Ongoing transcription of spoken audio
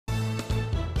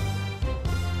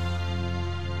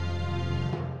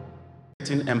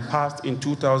and passed in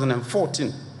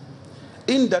 2014.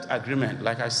 In that agreement,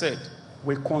 like I said,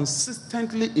 we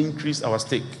consistently increased our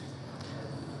stake.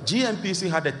 GNPC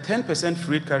had a 10%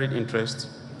 free carried interest,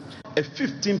 a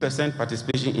 15%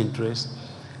 participation interest,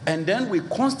 and then we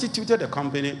constituted a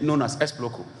company known as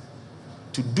Exploco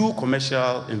to do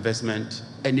commercial investment,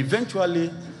 and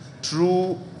eventually,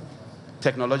 through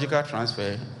technological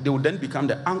transfer, they would then become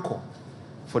the anchor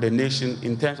for the nation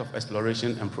in terms of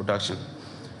exploration and production.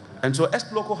 And so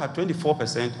Exploco had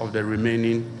 24% of the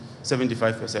remaining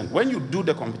 75%. When you do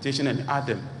the computation and add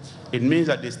them, it means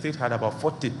that the state had about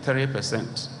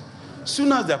 43%.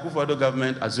 Soon as the Akufo-Addo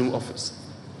government assumed office,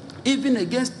 even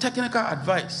against technical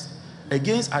advice,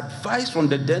 against advice from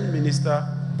the then minister,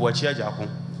 Boachia Jakon,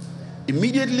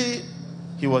 immediately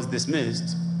he was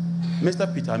dismissed.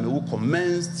 Mr. Peter Amewu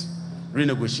commenced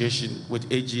renegotiation with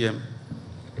AGM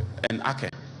and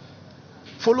Ake.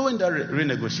 Following that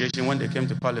renegotiation, when they came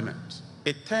to Parliament,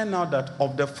 it turned out that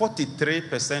of the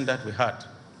 43% that we had,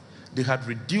 they had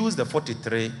reduced the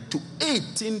 43 to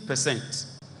 18%.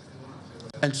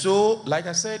 And so, like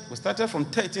I said, we started from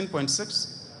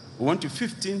 13.6, we went to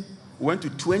 15, we went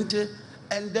to 20,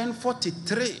 and then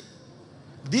 43.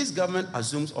 This government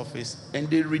assumes office, and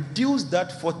they reduced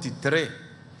that 43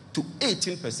 to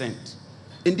 18%.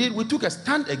 Indeed, we took a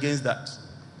stand against that.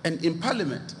 And in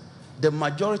Parliament, the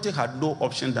majority had no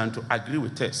option than to agree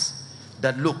with us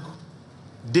that, look,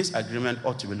 this agreement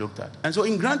ought to be looked at. And so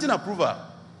in granting approval,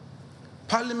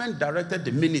 Parliament directed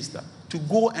the minister to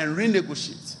go and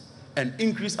renegotiate and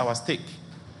increase our stake,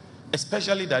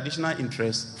 especially the additional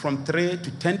interest from 3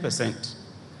 to 10%.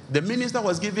 The minister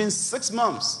was given 6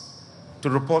 months to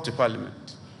report to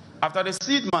Parliament. After the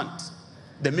 6th month,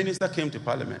 the minister came to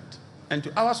Parliament. And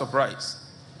to our surprise,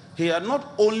 he had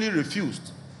not only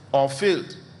refused or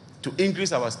failed to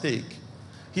increase our stake,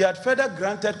 he had further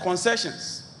granted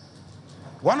concessions.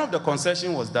 One of the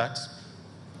concessions was that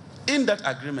in that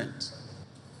agreement,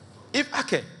 if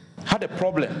Ake had a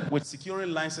problem with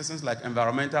securing licenses like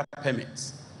environmental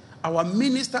permits, our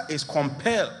minister is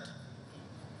compelled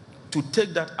to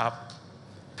take that up,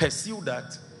 pursue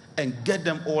that, and get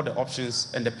them all the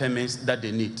options and the permits that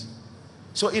they need.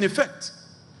 So in effect,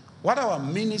 what our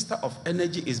Minister of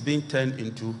Energy is being turned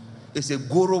into is a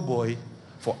goro boy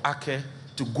for Ake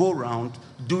to go around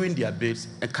doing their bids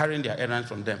and carrying their errands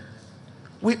from them.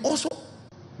 We also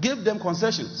gave them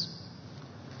concessions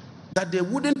that they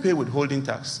wouldn't pay withholding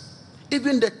tax.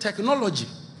 Even the technology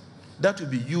that will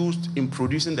be used in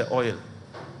producing the oil,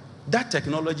 that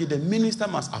technology, the minister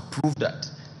must approve that.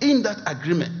 In that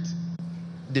agreement,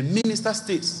 the minister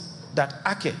states that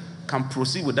Ake can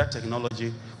proceed with that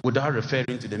technology without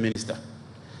referring to the minister.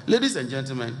 Ladies and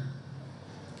gentlemen,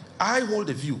 I hold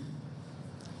a view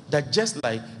that just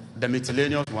like the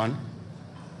miscellaneous one,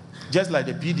 just like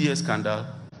the PDS scandal,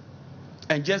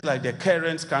 and just like the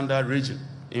current scandal region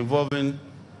involving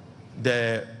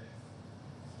the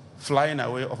flying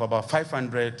away of about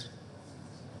 500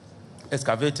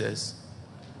 excavators,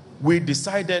 we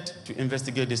decided to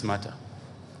investigate this matter.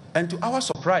 And to our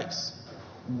surprise,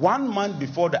 1 month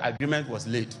before the agreement was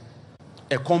laid,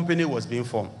 a company was being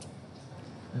formed.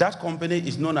 That company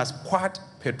is known as Quad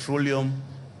Petroleum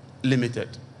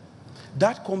Limited.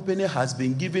 That company has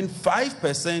been given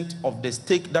 5% of the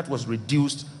stake that was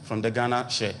reduced from the Ghana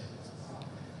share.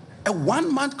 A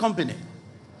 1-month company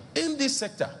in this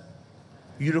sector,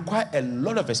 you require a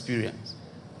lot of experience.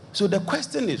 So the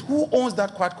question is, who owns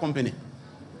that Quad company?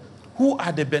 Who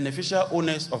are the beneficial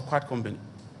owners of Quad company?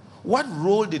 What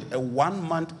role did a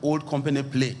 1-month-old company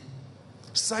play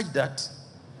such that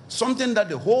something that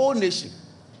the whole nation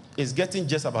is getting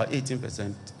just about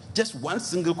 18%, just one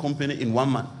single company in 1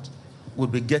 month will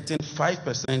be getting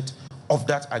 5% of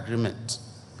that agreement?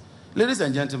 Ladies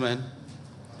and gentlemen,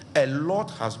 a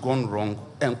lot has gone wrong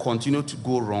and continue to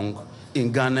go wrong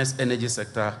in Ghana's energy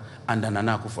sector under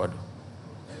Nana Akufo-Addo.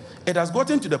 It has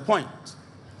gotten to the point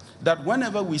that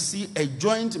whenever we see a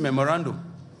joint memorandum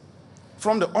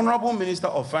from the Honorable Minister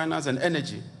of Finance and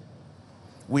Energy,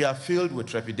 we are filled with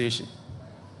trepidation,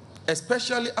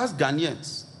 especially as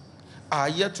Ghanaians are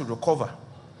yet to recover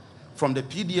from the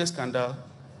PDS scandal,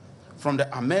 from the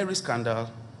Ameri scandal,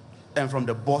 and from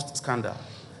the Bost scandal.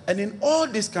 And in all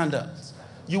these scandals,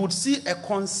 you would see a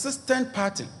consistent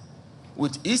pattern.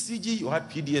 With ECG, you had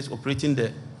PDS operating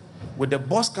there. With the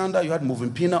Bost scandal, you had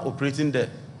Movimpina operating there.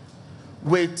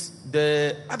 With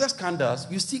the other scandals,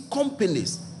 you see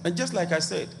companies, and just like I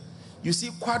said, you see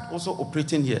Quad also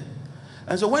operating here.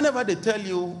 And so whenever they tell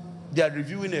you they are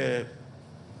reviewing a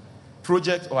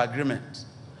project or agreement,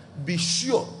 be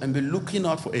sure and be looking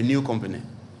out for a new company.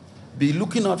 Be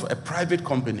looking out for a private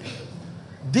company.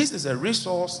 This is a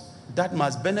resource that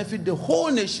must benefit the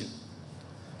whole nation.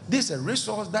 This is a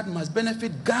resource that must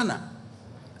benefit Ghana,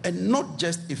 and not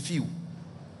just a few.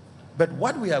 But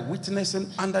what we are witnessing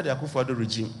under the Akufo-Addo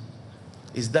regime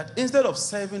is that instead of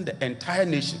serving the entire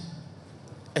nation,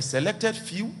 a selected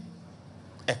few,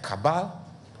 a cabal,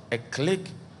 a clique,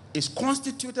 is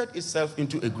constituted itself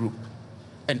into a group.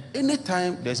 And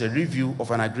anytime there's a review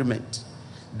of an agreement,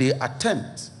 they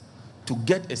attempt to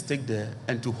get a stake there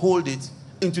and to hold it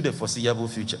into the foreseeable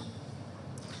future.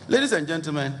 Ladies and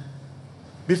gentlemen,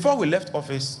 before we left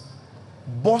office,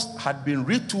 BOST had been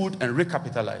retooled and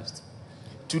recapitalized.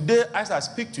 Today, as I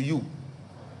speak to you,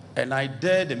 and I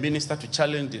dare the minister to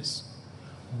challenge this,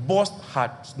 BOST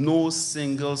had no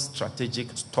single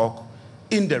strategic stock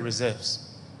in the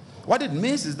reserves. What it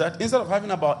means is that instead of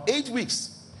having about 8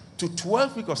 weeks to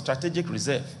 12 weeks of strategic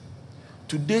reserve,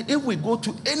 today, if we go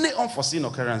to any unforeseen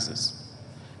occurrences,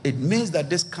 it means that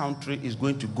this country is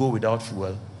going to go without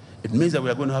fuel. It means that we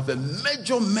are going to have a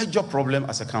major problem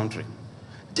as a country.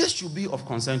 This should be of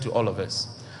concern to all of us.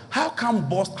 How come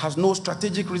BOST has no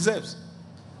strategic reserves?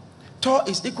 TOR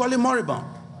is equally moribund.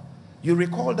 You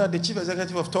recall that the chief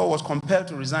executive of TOR was compelled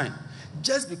to resign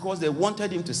just because they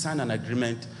wanted him to sign an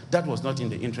agreement that was not in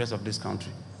the interest of this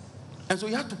country. And so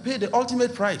he had to pay the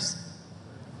ultimate price.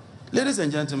 Ladies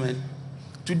and gentlemen,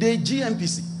 today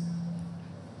GNPC,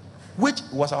 which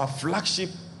was our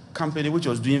flagship company, which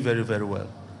was doing very, very well,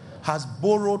 has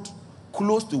borrowed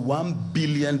close to $1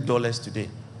 billion today.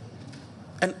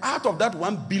 And out of that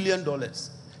 $1 billion,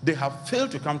 they have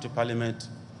failed to come to Parliament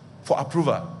for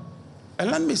approval.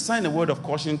 And let me sign a word of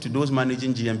caution to those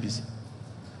managing GNPC.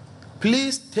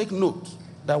 Please take note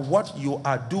that what you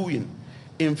are doing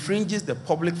infringes the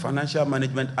Public Financial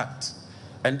Management Act,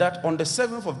 and that on the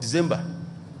 7th of December,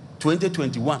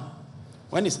 2021,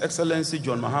 when His Excellency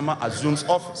John Mahama assumes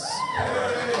office,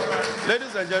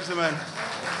 ladies and gentlemen,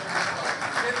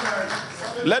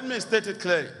 let me state it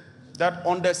clearly, that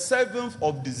on the 7th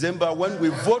of December, when we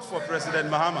vote for President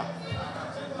Mahama,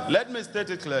 let me state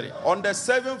it clearly, on the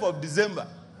 7th of December,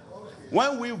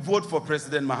 when we vote for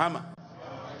President Mahama,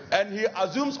 and he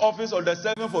assumes office on the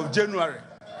 7th of January,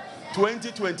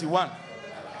 2021,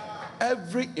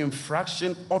 every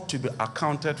infraction ought to be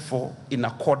accounted for in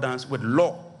accordance with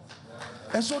law.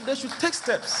 And so they should take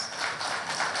steps.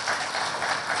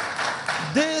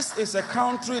 This is a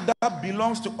country that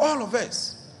belongs to all of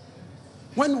us.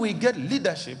 When we get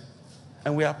leadership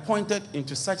and we are appointed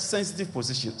into such sensitive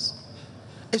positions,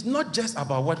 it's not just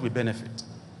about what we benefit.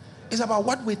 It's about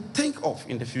what we think of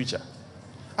in the future.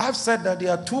 I've said that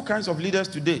there are two kinds of leaders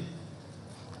today.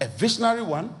 A visionary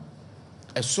one,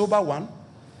 a sober one,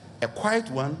 a quiet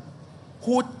one,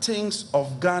 who thinks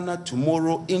of Ghana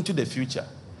tomorrow into the future,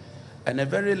 and a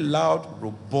very loud,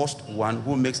 robust one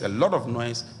who makes a lot of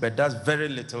noise but does very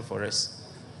little for us.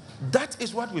 That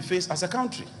is what we face as a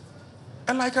country.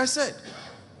 And like I said,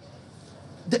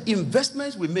 the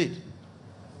investments we made,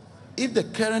 if the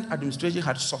current administration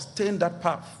had sustained that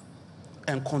path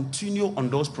and continued on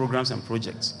those programs and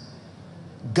projects,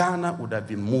 Ghana would have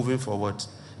been moving forward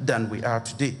than we are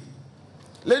today.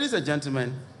 Ladies and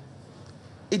gentlemen,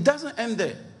 it doesn't end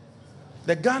there.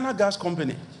 The Ghana Gas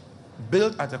Company,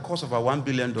 built at a cost of $1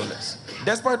 billion,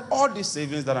 despite all these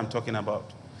savings that I'm talking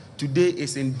about, today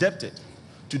is indebted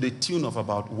to the tune of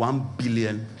about $1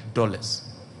 billion.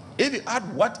 If you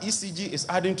add what ECG is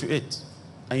adding to it,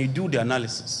 and you do the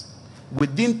analysis,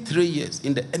 within 3 years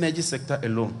in the energy sector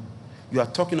alone, you are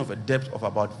talking of a debt of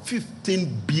about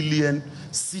 15 billion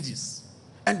cedis.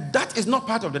 And that is not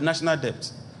part of the national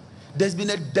debt. There's been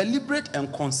a deliberate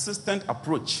and consistent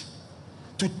approach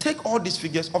to take all these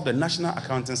figures of the national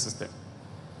accounting system.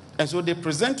 And so they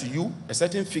present to you a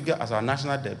certain figure as our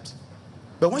national debt.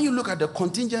 But when you look at the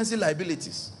contingency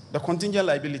liabilities, the contingent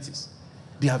liabilities,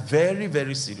 they are very,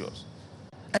 very serious.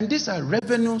 And these are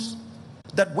revenues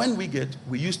that when we get,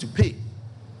 we used to pay.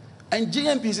 And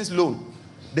GNPC's loan,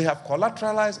 they have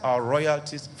collateralized our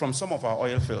royalties from some of our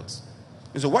oil fields.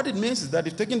 And so what it means is that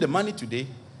they've taken the money today,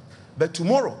 but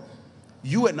tomorrow,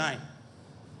 you and I,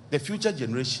 the future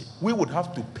generation, we would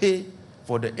have to pay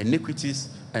for the iniquities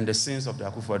and the sins of the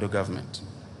Akufo-Addo government.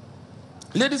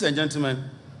 Ladies and gentlemen,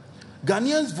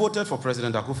 Ghanaians voted for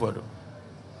President Akufo-Addo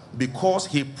because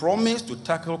he promised to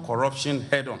tackle corruption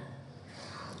head-on.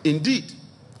 Indeed,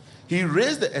 he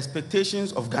raised the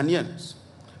expectations of Ghanaians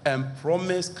and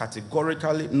promised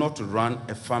categorically not to run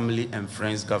a family and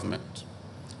friends government.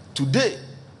 Today,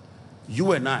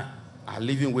 you and I are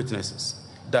living witnesses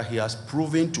that he has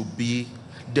proven to be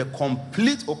the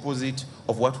complete opposite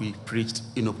of what we preached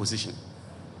in opposition.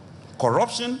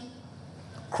 Corruption,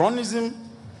 cronyism,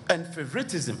 and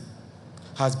favoritism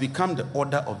has become the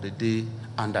order of the day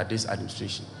under this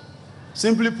administration.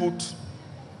 Simply put,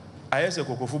 I say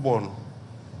Akufo-Addo,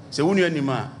 se unu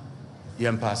anima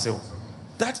yempaseo.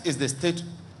 That is the state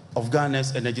of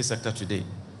Ghana's energy sector today.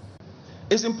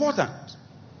 It's important,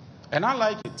 and I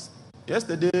like it.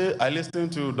 Yesterday, I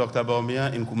listened to Dr.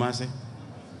 Baumia in Kumasi,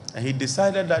 and he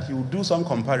decided that he would do some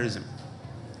comparison.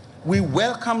 We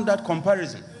welcome that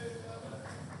comparison.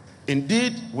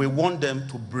 Indeed, we want them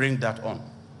to bring that on,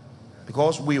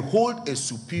 because we hold a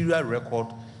superior record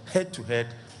head-to-head,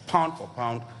 pound for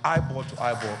pound, eyeball to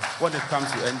eyeball, when it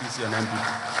comes to NDC and NPP.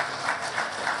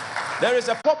 There is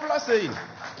a popular saying,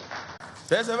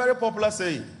 there's a very popular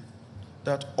saying,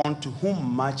 that unto whom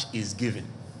much is given,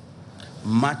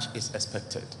 much is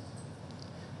expected.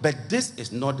 But this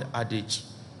is not the adage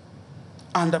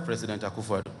under President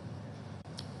Akufo-Addo.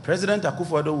 President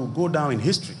Akufo-Addo will go down in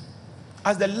history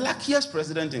as the luckiest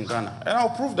president in Ghana, and I'll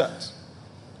prove that.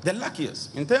 The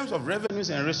luckiest in terms of revenues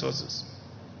and resources.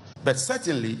 But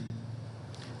certainly,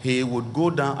 he would go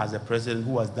down as a president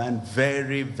who has done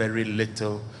very, very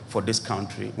little for this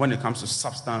country when it comes to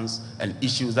substance and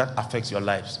issues that affect your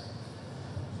lives.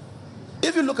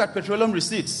 If you look at petroleum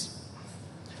receipts,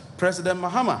 President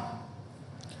Mahama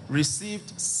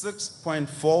received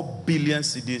 6.4 billion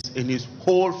cedis in his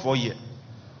whole 4 years.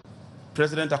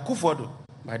 President Akufo-Addo,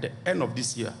 by the end of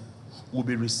this year, will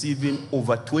be receiving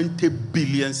over 20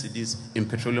 billion cedis in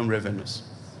petroleum revenues.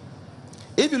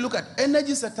 If you look at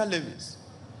energy sector levies,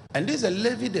 and this is a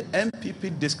levy the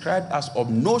MPP described as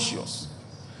obnoxious.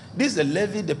 This is a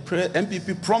levy the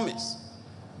MPP promised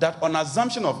that on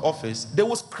assumption of office, they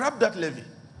will scrap that levy.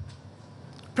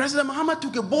 President Mahama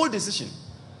took a bold decision.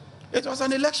 It was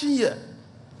an election year.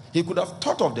 He could have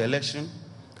thought of the election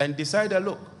and decided,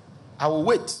 look, I will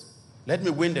wait. Let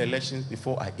me win the elections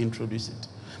before I introduce it.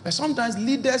 But sometimes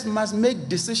leaders must make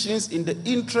decisions in the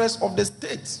interest of the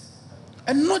state,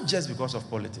 and not just because of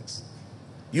politics.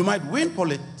 You might win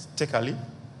politically,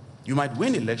 you might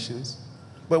win elections,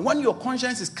 but when your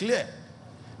conscience is clear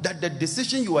that the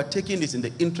decision you are taking is in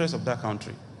the interest of that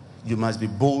country, you must be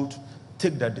bold,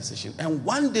 take that decision, and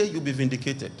one day you'll be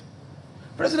vindicated.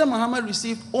 President Mahama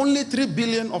received only 3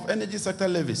 billion of energy sector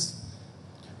levies.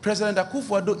 President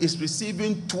Akufo-Addo is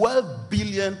receiving 12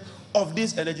 billion of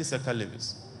these energy sector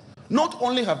levies. Not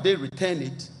only have they retained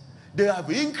it, they have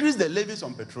increased the levies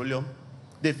on petroleum,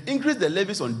 they've increased the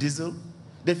levies on diesel,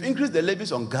 they've increased the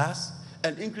levies on gas,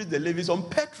 and increased the levies on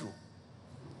petrol.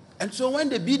 And so when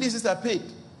the BDCs are paid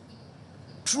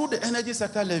through the energy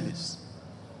sector levies,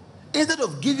 instead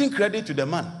of giving credit to the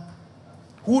man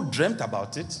who dreamt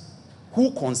about it,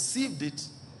 who conceived it,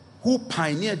 who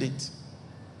pioneered it,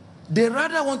 they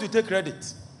rather want to take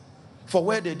credit for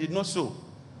where they did not sow.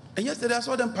 And yesterday I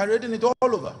saw them parading it all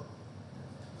over.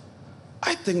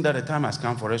 I think that the time has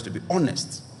come for us to be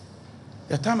honest.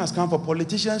 The time has come for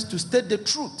politicians to state the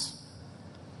truth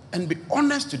and be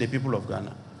honest to the people of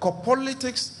Ghana. Because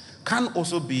politics can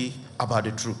also be about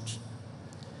the truth.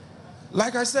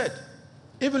 Like I said,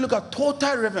 if you look at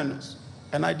total revenues,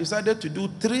 and I decided to do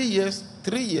 3 years.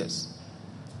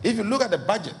 If you look at the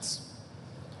budgets,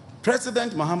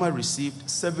 President Mahama received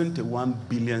 71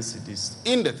 billion cedis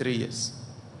in the 3 years.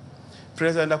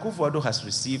 President Akufo-Addo has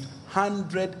received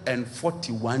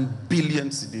 141 billion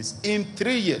cedis in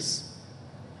 3 years.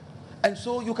 And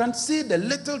so you can see the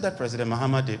little that President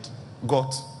Mahama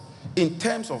got in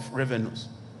terms of revenues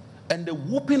and the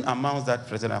whooping amounts that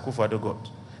President Akufo-Addo got,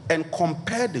 and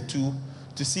compare the two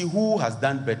to see who has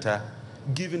done better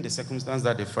given the circumstances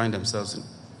that they find themselves in.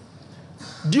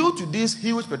 Due to these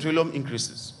huge petroleum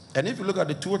increases, and if you look at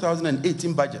the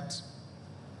 2018 budget,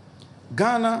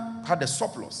 Ghana had a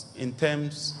surplus in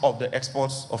terms of the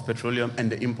exports of petroleum and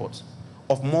the imports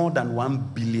of more than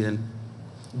 $1 billion.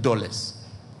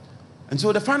 And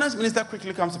so the finance minister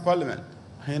quickly comes to parliament.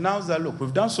 He announced that, look,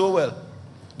 we've done so well.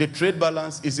 The trade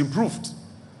balance is improved.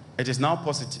 It is now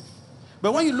positive.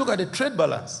 But when you look at the trade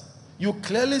balance, you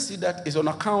clearly see that it's on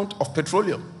account of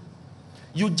petroleum.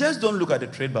 You just don't look at the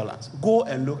trade balance. Go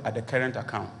and look at the current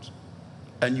account.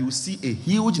 And you see a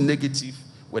huge negative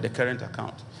with the current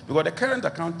account. Because the current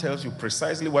account tells you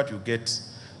precisely what you get,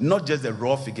 not just the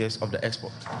raw figures of the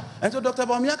export. And so Dr.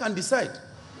 Baumia can decide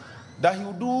that he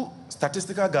will do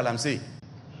statistical galamsey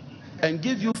and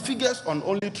give you figures on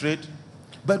only trade,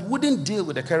 but wouldn't deal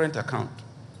with the current account.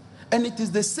 And it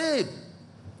is the same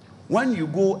when you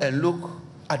go and look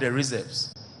at the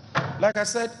reserves. Like I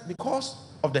said, because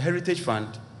of the Heritage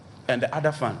Fund and the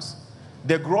other funds,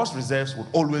 the gross reserves would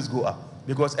always go up.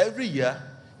 Because every year,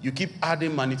 you keep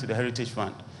adding money to the Heritage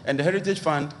Fund. And the Heritage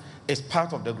Fund is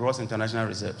part of the gross international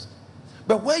reserves.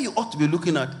 But where you ought to be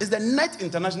looking at is the net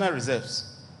international reserves.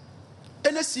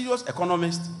 Any serious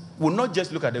economist will not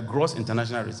just look at the gross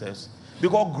international reserves,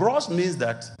 because gross means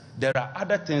that there are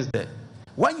other things there.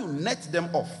 When you net them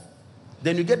off,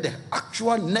 then you get the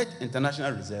actual net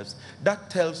international reserves that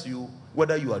tells you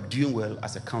whether you are doing well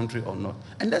as a country or not.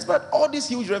 And despite all these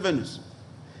huge revenues,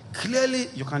 clearly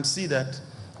you can see that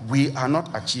we are not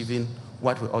achieving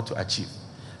what we ought to achieve.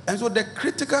 And so the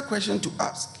critical question to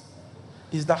ask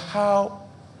is that how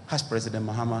has President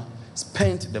Mahama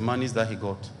spent the monies that he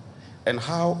got? And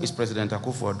how is President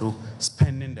Akufo-Addo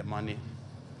spending the money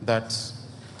that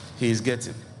he is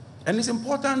getting? And it's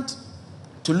important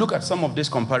to look at some of this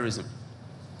comparison.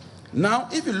 Now,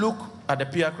 if you look at the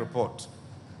PIAC report,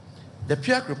 the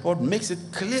PIAC report makes it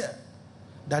clear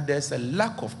that there's a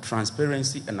lack of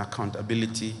transparency and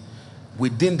accountability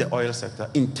within the oil sector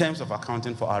in terms of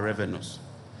accounting for our revenues.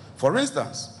 For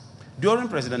instance, during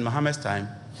President Mahama's time,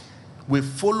 we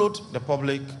followed the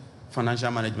Public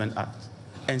Financial Management Act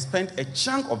and spent a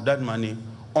chunk of that money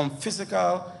on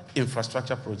physical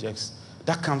infrastructure projects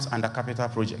that comes under capital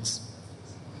projects.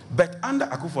 But under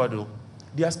Akufo-Addo,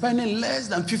 they are spending less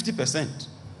than 50%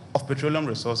 of petroleum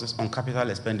resources on capital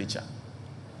expenditure.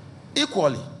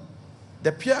 Equally,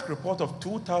 the PIAC report of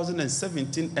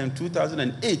 2017 and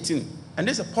 2018, and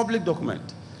this is a public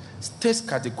document, states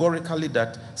categorically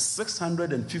that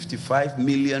 $655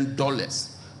 million,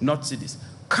 not cedis,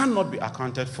 cannot be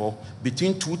accounted for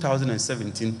between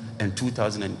 2017 and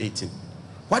 2018.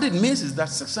 What it means is that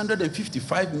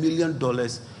 $655 million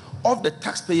of the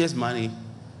taxpayers' money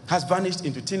has vanished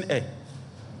into thin air.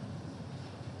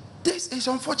 This is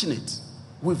unfortunate.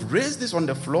 We've raised this on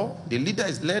the floor, the leader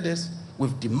has led us,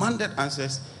 we've demanded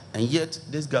answers, and yet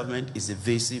this government is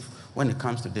evasive when it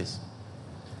comes to this.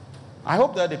 I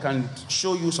hope that they can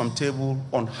show you some table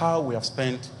on how we have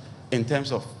spent in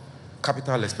terms of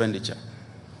capital expenditure.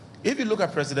 If you look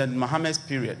at President Mahama's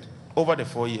period over the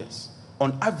 4 years,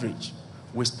 on average,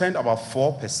 we spent about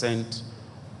 4%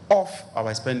 of our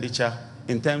expenditure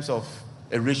in terms of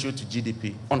a ratio to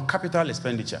GDP on capital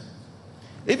expenditure.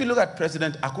 If you look at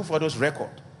President Akufo-Addo's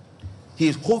record, he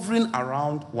is hovering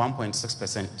around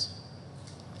 1.6%.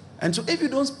 And so if you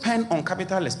don't spend on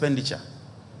capital expenditure,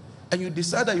 and you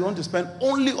decide that you want to spend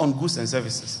only on goods and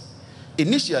services,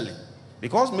 initially,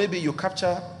 because maybe you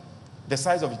capture the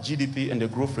size of GDP and the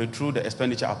growth rate through the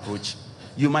expenditure approach,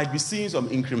 you might be seeing some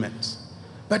increments.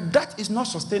 But that is not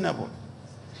sustainable.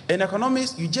 In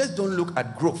economics, you just don't look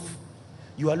at growth.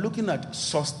 You are looking at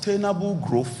sustainable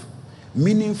growth,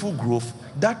 meaningful growth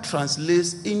that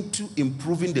translates into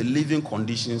improving the living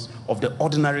conditions of the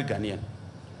ordinary Ghanaian.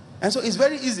 And so it's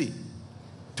very easy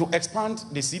to expand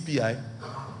the CPI,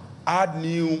 add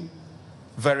new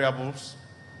variables,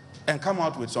 and come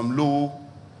out with some low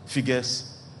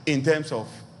figures in terms of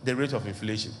the rate of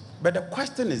inflation. But the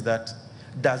question is that,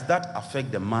 does that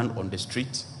affect the man on the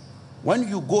street? When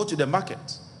you go to the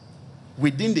market,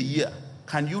 within the year,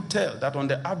 can you tell that on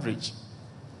the average,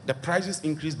 the prices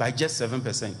increase by just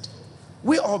 7%?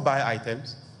 We all buy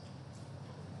items.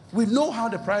 We know how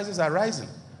the prices are rising.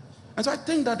 And so I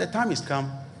think that the time has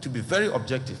come to be very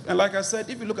objective. And like I said,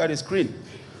 if you look at the screen,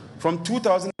 from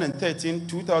 2013,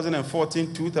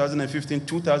 2014, 2015,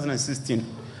 2016,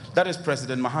 that is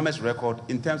President Mahama's record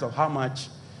in terms of how much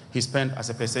he spent as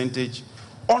a percentage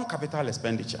on capital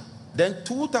expenditure. Then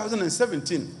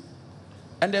 2017,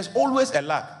 and there's always a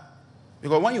lag,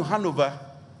 because when you hand over,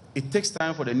 it takes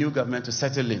time for the new government to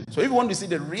settle in. So if you want to see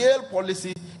the real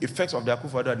policy effects of the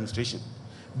Akufo-Addo administration,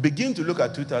 begin to look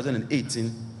at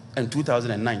 2018 and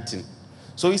 2019.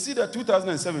 So you see that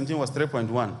 2017 was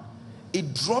 3.1.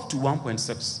 It dropped to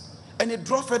 1.6. And it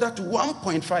dropped further to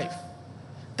 1.5.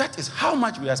 That is how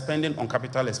much we are spending on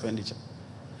capital expenditure.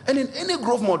 And in any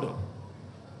growth model,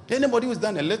 anybody who's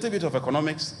done a little bit of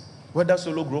economics, whether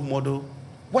solo growth model,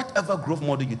 whatever growth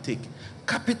model you take,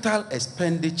 capital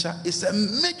expenditure is a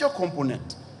major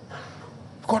component.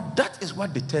 Because that is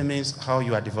what determines how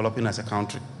you are developing as a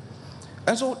country.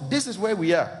 And so this is where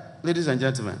we are, ladies and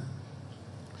gentlemen.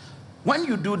 When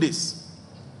you do this,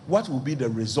 what will be the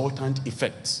resultant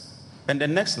effects? And the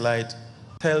next slide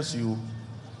tells you,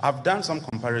 I've done some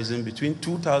comparison between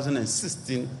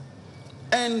 2016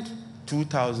 and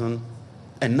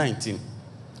 2019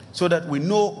 so that we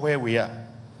know where we are.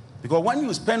 Because when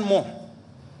you spend more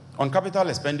on capital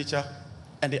expenditure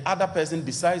and the other person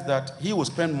decides that he will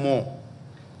spend more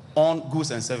on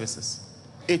goods and services,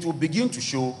 it will begin to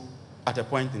show at a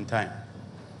point in time.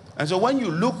 And so when you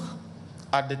look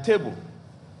at the table,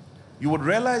 you would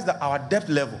realize that our debt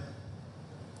level,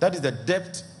 that is the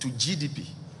debt to GDP,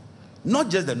 not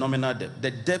just the nominal debt,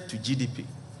 the debt to GDP,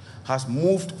 has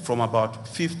moved from about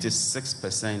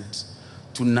 56%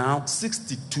 to now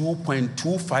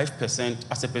 62.25%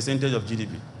 as a percentage of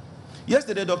GDP.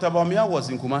 Yesterday, Dr. Bawumia was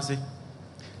in Kumasi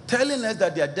telling us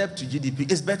that their debt to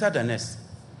GDP is better than us.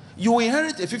 You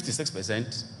inherit a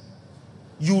 56%,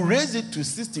 you raise it to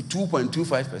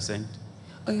 62.25%,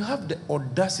 and you have the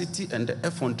audacity and the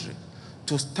effrontery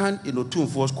to stand in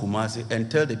Otunfo's Kumasi and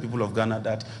tell the people of Ghana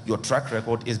that your track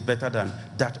record is better than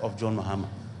that of John Mahama.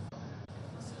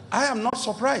 I am not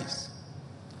surprised,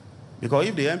 because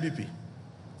if the MPP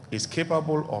is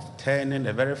capable of turning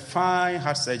a very fine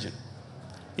heart surgeon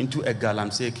into a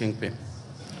galamsey kingpin,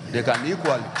 they can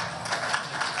equally.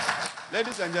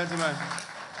 Ladies and gentlemen,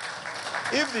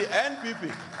 if the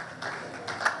NPP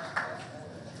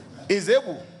is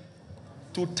able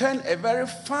to turn a very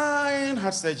fine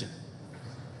heart surgeon,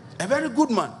 a very good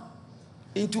man,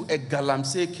 into a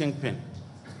galamsey kingpin,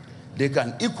 they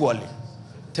can equally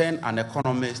turn an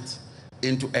economist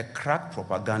into a crack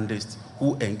propagandist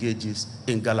who engages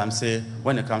in galamsey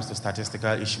when it comes to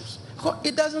statistical issues. Because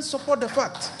it doesn't support the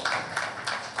fact.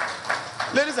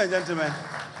 Ladies and gentlemen,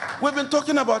 we've been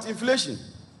talking about inflation.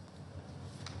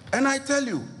 And I tell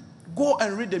you, go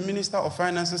and read the Minister of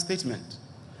Finance's statement.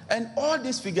 And all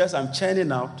these figures I'm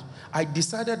churning out, I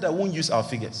decided that I won't use our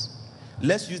figures.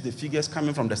 Let's use the figures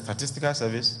coming from the Statistical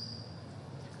Service,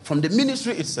 from the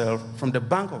ministry itself, from the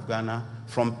Bank of Ghana,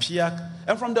 from PIAC,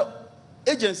 and from the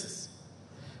agencies.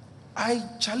 I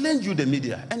challenge you, the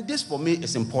media, and this for me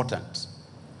is important.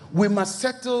 We must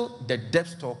settle the debt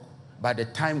stock by the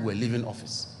time we're leaving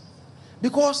office.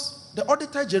 Because the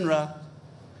Auditor General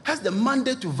has the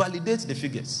mandate to validate the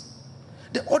figures.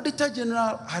 The Auditor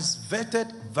General has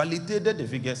vetted, validated the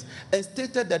figures, and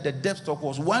stated that the debt stock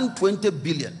was 120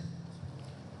 billion.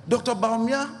 Dr.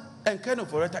 Bawumia and Ken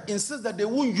Ofori-Atta insist that they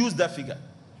won't use that figure.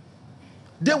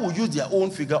 They will use their own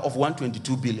figure of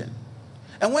 122 billion.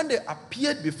 And when they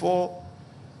appeared before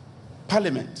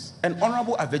Parliament, and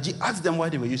Honorable Aveji asked them why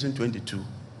they were using 22,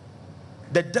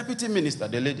 the Deputy Minister,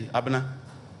 the lady, Abna,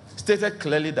 stated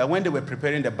clearly that when they were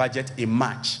preparing the budget in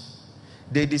March,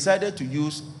 they decided to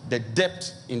use the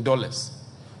debt in dollars,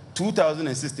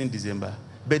 2016 December,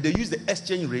 but they used the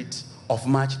exchange rate of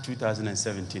March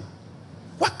 2017.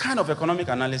 What kind of economic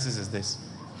analysis is this?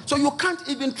 So you can't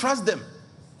even trust them.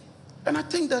 And I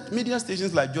think that media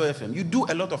stations like Joy FM, you do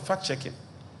a lot of fact-checking.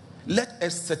 Let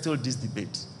us settle this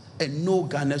debate and know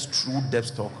Ghana's true debt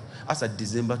stock as of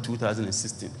December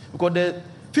 2016. Because the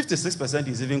 56%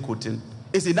 is even quoting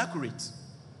is inaccurate.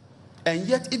 And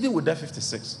yet, even with that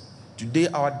 56, today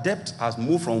our debt has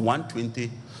moved from 120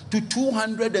 to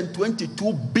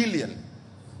 222 billion.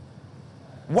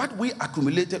 What we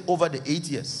accumulated over the 8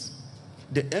 years,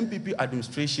 the MPP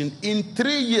administration in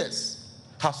 3 years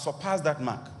has surpassed that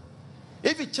mark.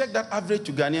 If you check that average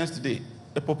to Ghanaians today,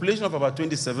 a population of about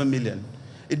 27 million,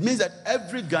 it means that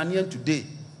every Ghanaian today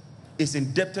is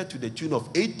indebted to the tune of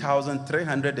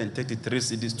 8,333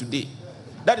 cedis today.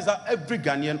 That is how every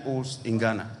Ghanaian owes in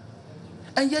Ghana.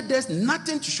 And yet there's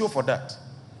nothing to show for that.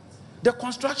 The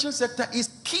construction sector is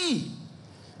key.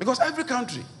 Because every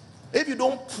country, if you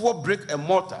don't pour brick and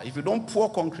mortar, if you don't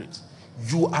pour concrete,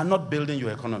 you are not building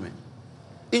your economy.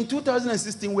 In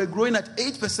 2016, we're growing at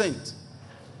 8%.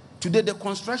 Today, the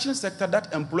construction sector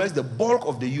that employs the bulk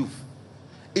of the youth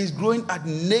is growing at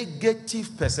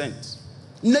 -%.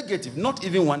 Negative, not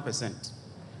even 1%.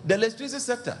 The electricity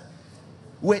sector,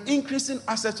 we're increasing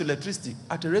access to electricity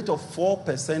at a rate of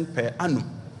 4% per annum.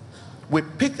 We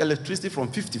picked electricity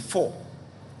from 54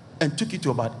 and took it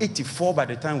to about 84 by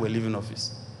the time we're leaving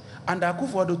office. Under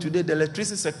Akufo-Addo today, the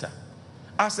electricity sector,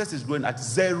 access is growing at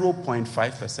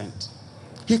 0.5%.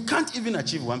 He can't even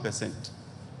achieve 1%.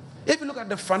 If you look at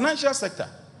the financial sector,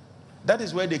 that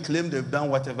is where they claim they've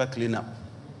done whatever cleanup.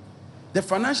 The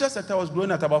financial sector was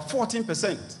growing at about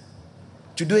 14%.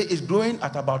 Today it's growing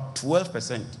at about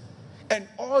 12%. And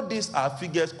all these are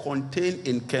figures contained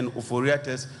in Ken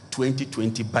Ofori-Atta's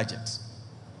 2020 budget.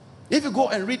 If you go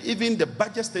and read even the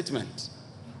budget statement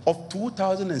of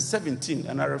 2017,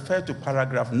 and I refer to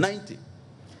paragraph 90,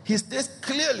 he states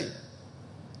clearly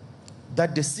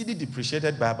that the cedi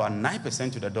depreciated by about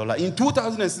 9% to the dollar in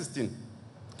 2016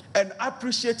 and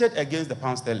appreciated against the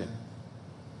pound sterling.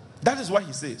 That is what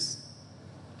he says.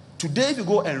 Today, if you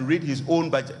go and read his own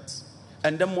budget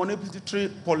and the Monetary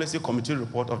Policy Committee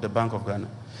report of the Bank of Ghana,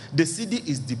 the cedi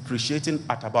is depreciating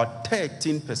at about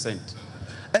 13%.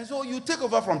 And so you take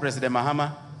over from President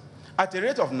Mahama at a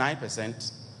rate of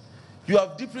 9%. You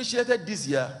have depreciated this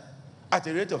year at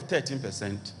a rate of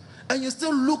 13%. And you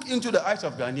still look into the eyes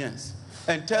of Ghanaians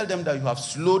and tell them that you have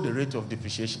slowed the rate of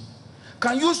depreciation.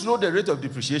 Can you slow the rate of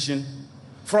depreciation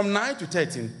from 9 to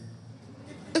 13?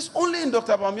 It's only in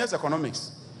Dr. Bawumia's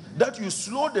economics. that you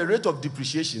slow the rate of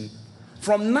depreciation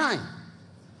from 9.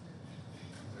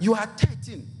 You are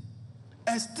 13.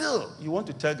 And still, you want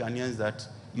to tell Ghanaians that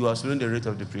you are slowing the rate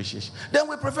of depreciation. Then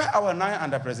we prefer our 9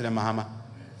 under President Mahama.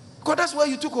 Because that's where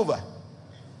you took over.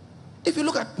 If you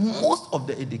look at most of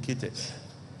the educators,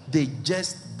 they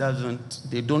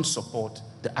don't support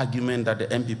the argument that the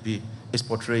MPP is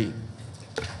portraying.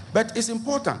 But it's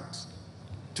important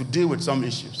to deal with some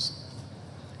issues.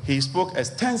 He spoke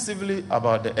extensively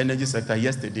about the energy sector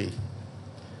yesterday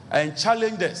and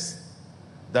challenged us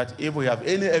that if we have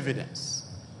any evidence,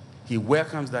 he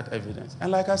welcomes that evidence.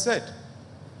 And like I said,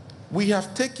 we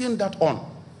have taken that on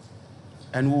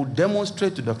and we will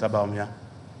demonstrate to Dr. Bawumia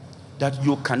that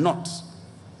you cannot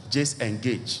just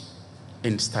engage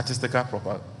in statistical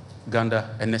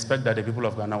propaganda and expect that the people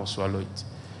of Ghana will swallow it.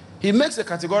 He makes a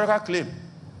categorical claim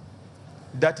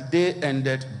that they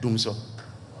ended Dumso.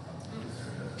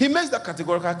 He makes that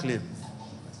categorical claim.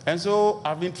 And so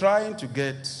I've been trying to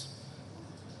get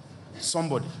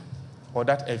somebody or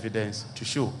that evidence to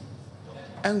show.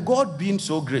 And God being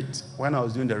so great, when I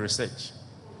was doing the research,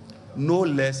 no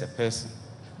less a person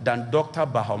than Dr.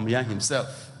 Bawumia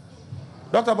himself.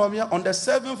 Dr. Bawumia, on the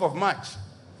 7th of March,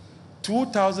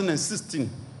 2016,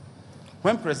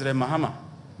 when President Mahama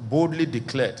boldly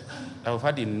declared that we've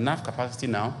had enough capacity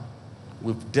now,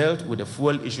 we've dealt with the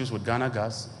fuel issues with Ghana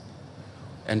Gas,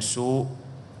 and so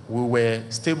we were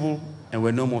stable and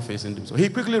we're no more facing them. So he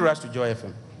quickly rushed to Joy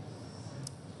FM.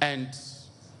 And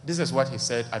this is what he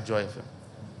said at Joy FM.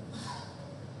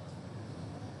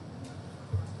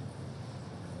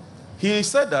 He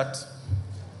said that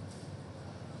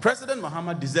President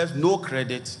Mahama deserves no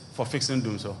credit for fixing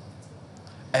Dumso,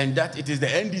 and that it is the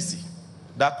NDC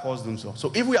that caused Dumso.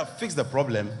 So if we have fixed the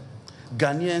problem,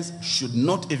 Ghanaians should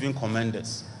not even commend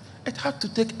us. It had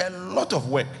to take a lot of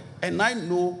work. And I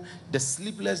know the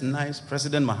sleepless nights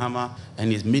President Mahama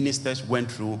and his ministers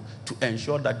went through to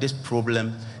ensure that this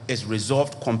problem is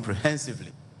resolved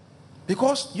comprehensively.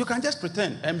 Because you can just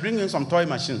pretend and bring in some toy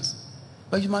machines,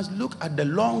 but you must look at the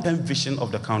long-term vision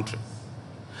of the country.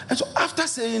 And so after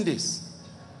saying this,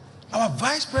 our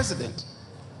vice president,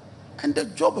 and the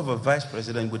job of a vice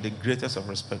president with the greatest of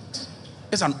respect,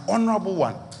 is an honorable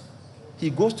one. He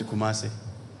goes to Kumasi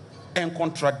and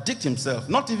contradicts himself,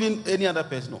 not even any other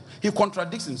person. No. He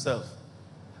contradicts himself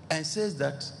and says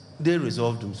that they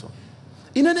resolved Dumso.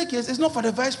 In any case, it's not for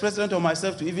the vice president or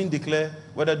myself to even declare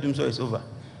whether Dumso is over.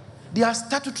 There are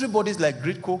statutory bodies like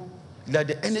GRIDCO, like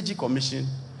the Energy Commission.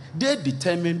 They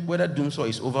determine whether Dumso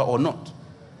is over or not.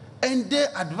 And they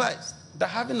advise that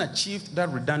having achieved that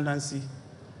redundancy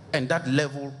and that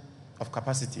level of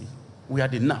capacity, we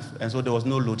had enough. And so there was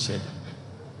no load shedding.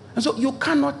 And so you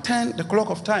cannot turn the clock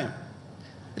of time.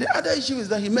 The other issue is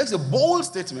that he makes a bold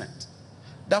statement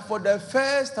that for the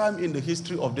first time in the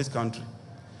history of this country,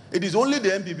 it is only the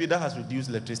MPP that has reduced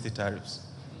electricity tariffs.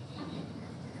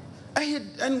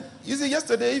 And you see,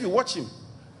 yesterday, if you watch him,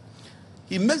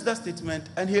 he makes that statement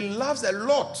and he laughs a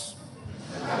lot.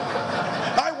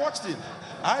 I watched him.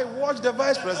 I watched the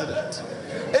vice president.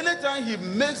 Anytime he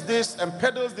makes this and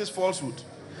peddles this falsehood,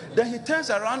 then he turns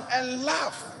around and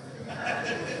laughs.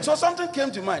 So something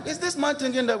came to mind. Is this man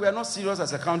thinking that we are not serious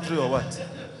as a country or what?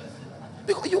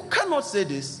 Because you cannot say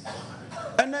this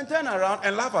and then turn around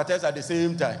and laugh at us at the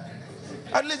same time.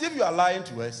 At least if you are lying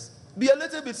to us, be a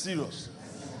little bit serious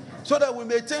so that we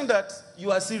may think that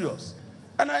you are serious.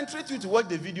 And I entreat you to watch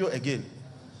the video again.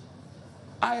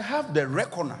 I have the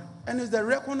reckoner, and it's the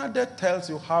reckoner that tells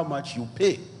you how much you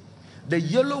pay. The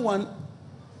yellow one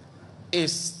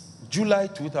is July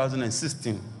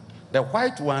 2016. The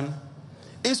white one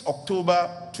is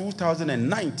October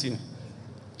 2019.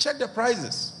 Check the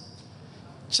prices.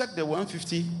 Check the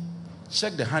 150,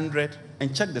 check the 100,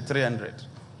 and check the 300.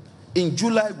 In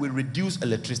July, we reduced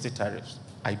electricity tariffs.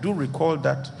 I do recall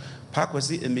that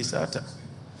Pakwesi and Misata.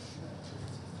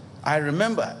 I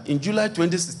remember in July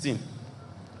 2016,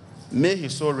 may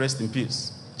his soul rest in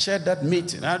peace, chaired that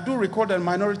meeting. I do recall that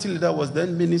minority leader was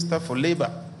then Minister for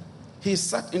Labor. He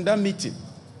sat in that meeting.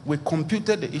 We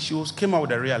computed the issues, came out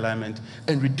with a realignment,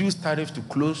 and reduced tariffs to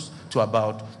close to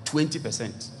about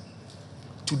 20%.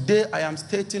 Today, I am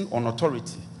stating on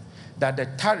authority that the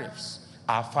tariffs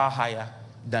are far higher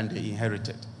than they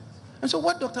inherited. And so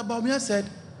what Dr. Bawumia said,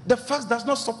 the facts does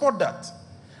not support that.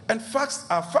 And facts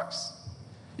are facts.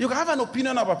 You can have an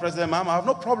opinion about President Mahama, I have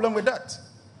no problem with that.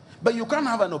 But you can't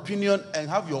have an opinion and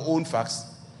have your own facts,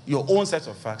 your own set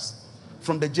of facts,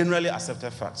 from the generally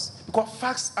accepted facts. Because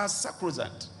facts are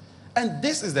sacrosanct. And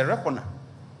this is the reckoner.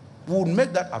 We will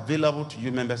make that available to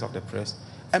you, members of the press.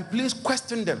 And please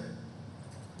question them.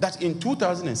 That in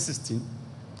 2016,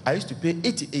 I used to pay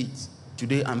 88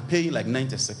 Today, I'm paying like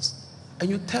 96. And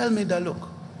you tell me that, look,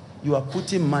 you are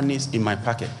putting monies in my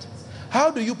pocket. How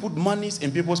do you put monies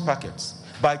in people's pockets?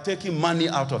 By taking money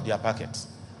out of their pockets.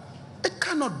 It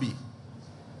cannot be.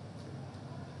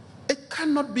 It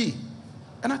cannot be.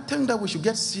 And I think that we should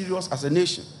get serious as a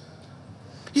nation.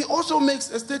 He also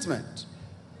makes a statement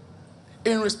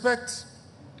in respect.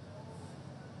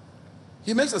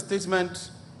 He makes a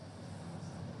statement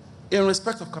in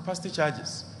respect of capacity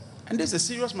charges. And this is a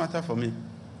serious matter for me.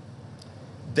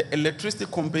 The Electricity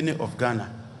Company of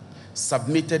Ghana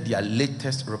submitted their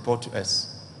latest report to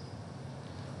us.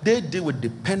 They deal with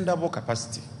dependable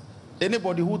capacity.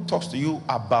 Anybody who talks to you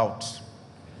about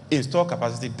installed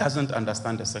capacity doesn't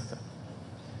understand the sector.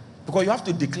 Because you have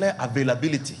to declare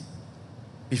availability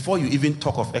before you even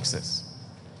talk of excess.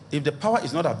 If the power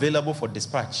is not available for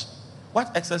dispatch,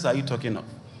 what excess are you talking of?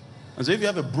 And so if you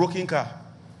have a broken car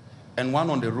and one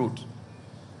on the road,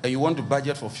 and you want to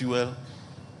budget for fuel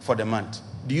for the month,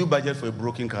 do you budget for a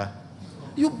broken car?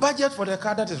 You budget for the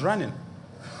car that is running.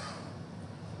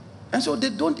 And so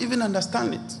they don't even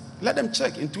understand it. Let them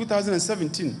check. In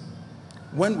 2017,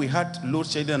 when we had load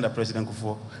shedding under President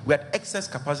Akufo, we had excess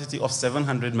capacity of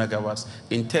 700 megawatts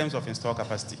in terms of installed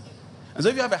capacity. And so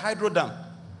if you have a hydro dam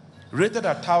rated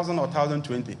at 1,000 or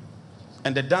 1,020,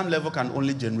 and the dam level can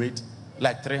only generate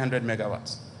like 300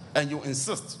 megawatts, and you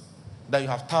insist that you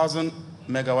have 1,000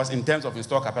 megawatts in terms of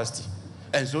installed capacity,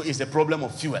 and so it's a problem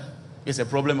of fuel, it's a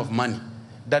problem of money.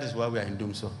 That is why we are in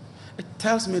doom. So it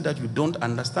tells me that you don't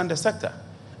understand the sector.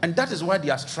 And that is why they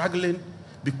are struggling,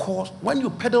 because when you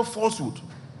peddle falsehood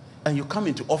and you come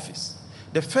into office,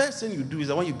 the first thing you do is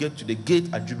that when you get to the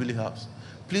gate at Jubilee House,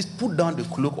 please put down the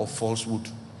cloak of falsehood,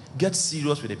 get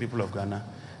serious with the people of Ghana,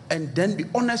 and then be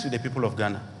honest with the people of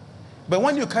Ghana. But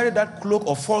when you carry that cloak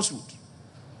of falsehood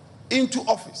into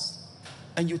office,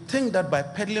 and you think that by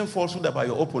peddling falsehood about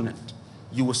your opponent,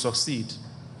 you will succeed,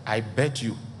 I bet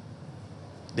you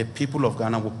the people of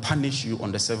Ghana will punish you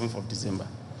on the 7th of December.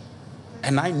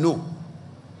 And I know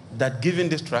that given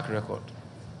this track record,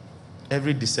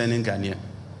 every discerning Ghanaian,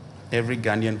 every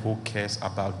Ghanaian who cares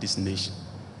about this nation,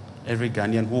 every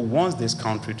Ghanaian who wants this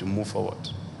country to move forward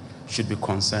should be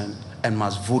concerned and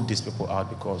must vote these people out,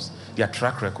 because their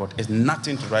track record is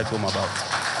nothing to write home about.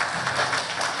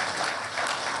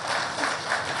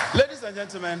 Ladies and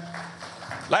gentlemen,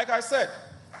 like I said,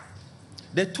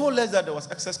 they told us that there was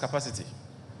excess capacity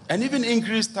and even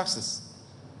increased taxes.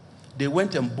 They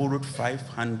went and borrowed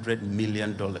 $500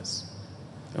 million.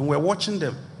 And we're watching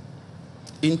them.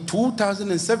 In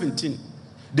 2017,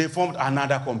 they formed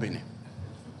another company,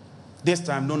 this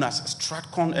time known as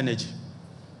Stratcon Energy.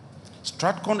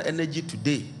 Stratcon Energy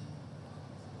today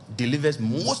delivers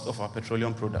most of our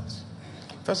petroleum products.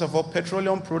 First of all,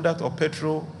 petroleum product or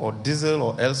petrol or diesel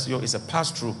or LCO is a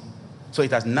pass-through. So it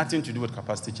has nothing to do with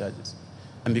capacity charges.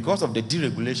 And because of the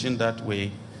deregulation that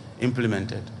we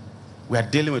implemented, we are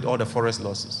dealing with all the forest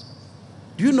losses.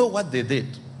 Do you know what they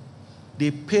did? They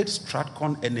paid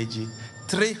Stratcon Energy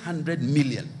 300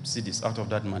 million cedis out of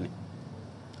that money,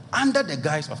 under the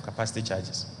guise of capacity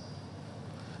charges.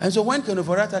 And so when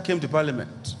Akufo-Addo came to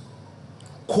Parliament,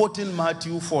 quoting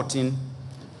Matthew 14,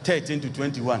 13 to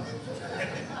 21,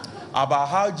 about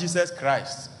how Jesus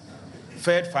Christ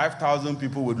fed 5,000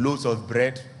 people with loaves of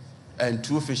bread and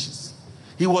 2 fishes,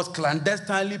 he was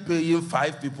clandestinely paying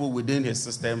 5 people within his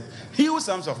system huge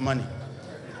sums of money.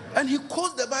 And he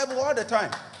quotes the Bible all the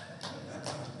time.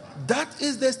 That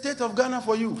is the state of Ghana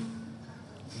for you.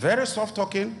 Very soft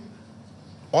talking,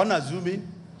 unassuming,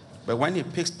 but when he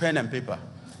picks pen and paper,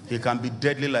 he can be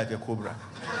deadly like a cobra.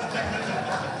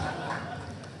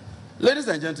 Ladies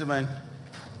and gentlemen,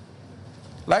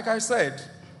 like I said,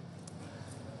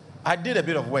 I did a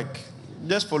bit of work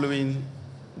just following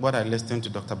what I listened to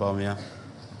Dr. Baumia.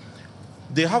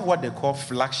 They have what they call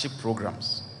flagship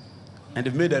programs, and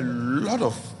they've made a lot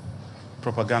of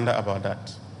propaganda about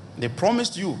that. They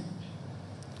promised you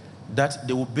that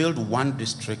they will build 1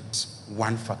 district,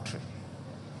 1 factory.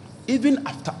 Even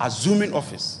after assuming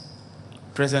office,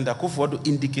 President Akufo-Addo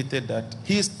indicated that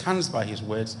he stands by his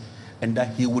words and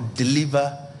that he would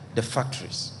deliver the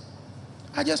factories.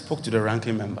 I just spoke to the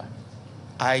ranking member.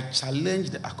 I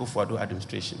challenged the Akufo-Addo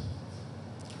administration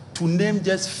to name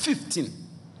just 15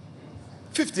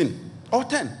 or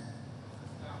 10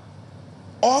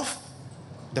 of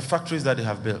the factories that they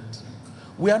have built.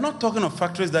 We are not talking of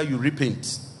factories that you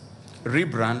repaint,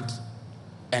 rebrand,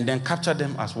 and then capture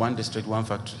them as 1 district, 1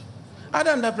 factory.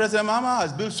 Adam, the President Mahama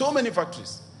has built so many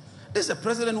factories. This is a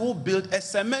president who built a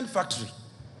cement factory.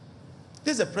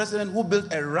 This is a president who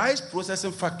built a rice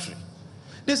processing factory.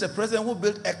 This is a president who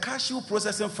built a cashew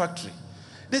processing factory.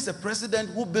 This is a president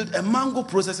who built a mango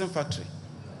processing factory,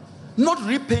 not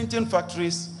repainting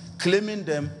factories, claiming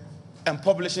them and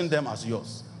publishing them as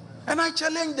yours. And I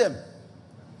challenge them.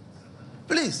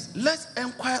 Please, let's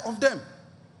inquire of them.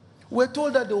 We're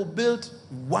told that they will build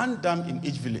one dam in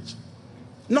each village.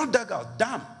 Not dugout,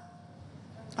 dam.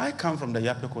 I come from the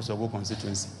Yape-Kosovo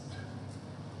constituency.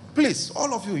 Please,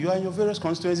 all of you, you are in your various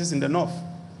constituencies in the north.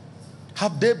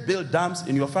 Have they built dams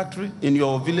in your factory, in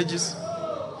your villages?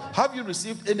 Have you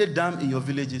received any dam in your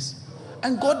villages?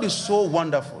 And God is so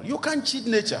wonderful. You can't cheat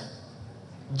nature.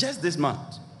 Just this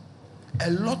month,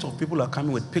 a lot of people are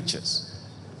coming with pictures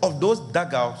of those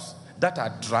dugouts that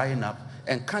are drying up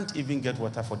and can't even get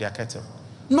water for their cattle.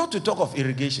 Not to talk of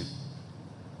irrigation.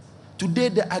 Today,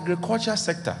 the agriculture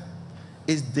sector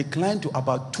is declined to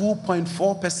about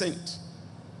 2.4%.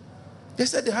 They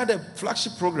said they had a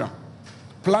flagship program,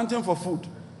 Planting for Food,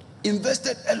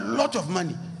 invested a lot of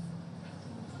money.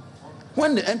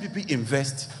 When the MPP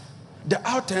invests, the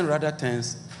outturn rather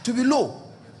tends to be low.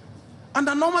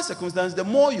 Under normal circumstances, the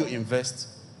more you invest,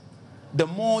 the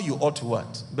more you ought to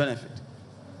benefit.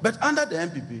 But under the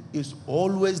MPP, it's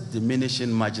always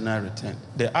diminishing marginal return.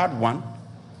 They add one,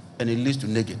 and it leads to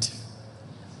negative.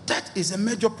 That is a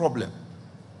major problem.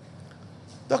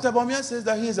 Dr. Bawumia says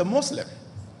that he is a Muslim,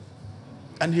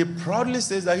 and he proudly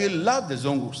says that he loved the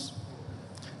Zongos.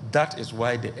 That is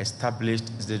why they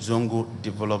established the Zongo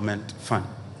Development Fund.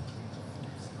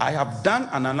 I have done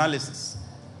an analysis,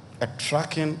 a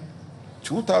tracking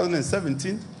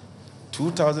 2017,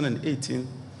 2018,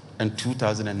 and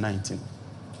 2019.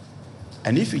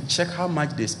 And if you check how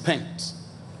much they spent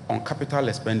on capital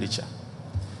expenditure,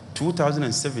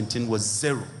 2017 was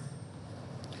 0.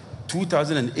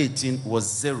 2018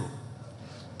 was 0.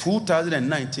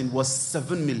 2019 was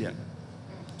 7 million.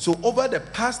 So over the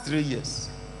past 3 years,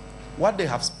 what they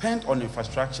have spent on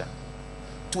infrastructure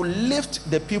to lift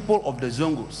the people of the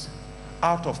Zongos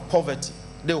out of poverty,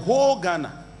 the whole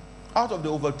Ghana, out of the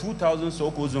over 2,000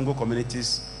 so-called Zongo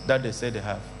communities that they say they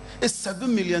have, is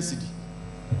 7 million cedi.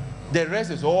 The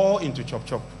rest is all into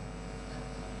chop-chop.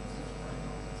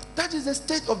 That is the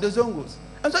state of the Zongos.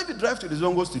 And so if you drive to the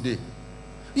Zongos today,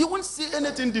 you won't see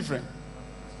anything different.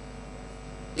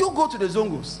 You go to the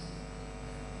Zongos,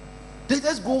 they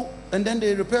just go and then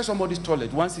they repair somebody's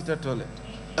toilet, one-seater toilet.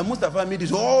 And Mustafa Hamid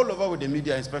is all over with the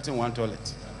media inspecting one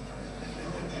toilet.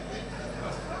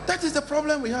 That is the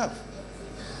problem we have.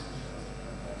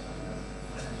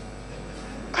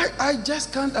 I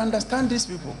just can't understand these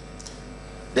people.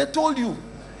 They told you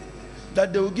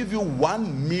that they will give you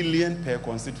 1 million per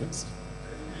constituency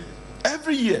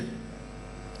every year.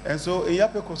 And so in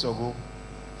Yape-Kosovo,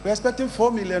 we're expecting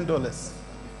 $4 million.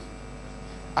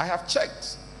 I have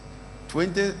checked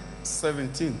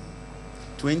 2017,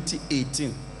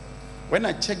 2018, when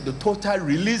I checked the total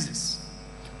releases.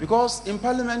 Because in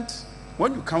Parliament,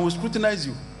 when you come, we scrutinize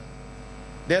you.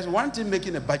 There's one team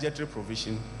making a budgetary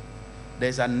provision.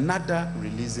 There's another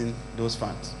releasing those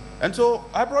funds. And so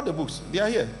I brought the books. They are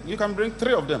here. You can bring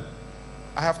 3 of them.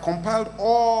 I have compiled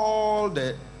all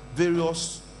the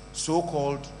various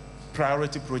so-called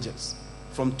priority projects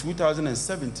from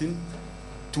 2017,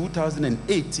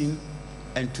 2018,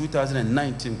 and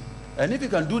 2019. And if you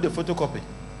can do the photocopy,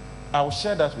 I'll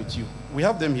share that with you. We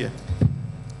have them here.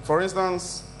 For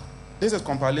instance, this is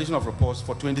compilation of reports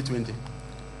for 2020.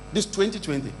 This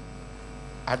 2020,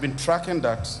 I've been tracking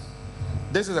that.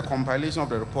 This is a compilation of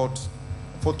the report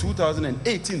for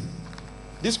 2018.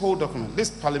 This whole document, this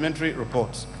parliamentary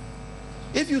report.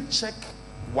 If you check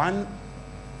 1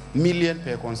 million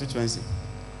per constituency,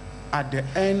 at the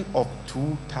end of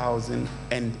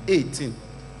 2018,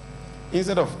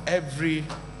 instead of every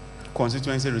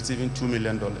constituency receiving $2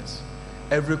 million,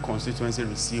 every constituency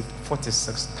received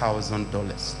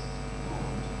 $46,000.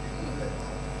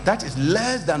 That is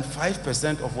less than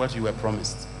 5% of what you were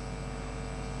promised.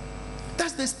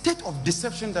 That's the state of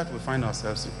deception that we find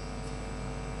ourselves in.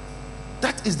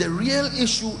 That is the real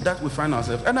issue that we find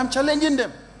ourselves in. And I'm challenging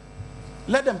them.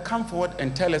 Let them come forward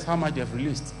and tell us how much they have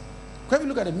released. If you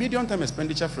look at the medium-term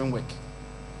expenditure framework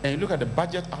and you look at the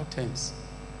budget outcomes,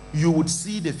 you would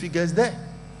see the figures there.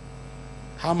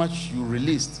 How much you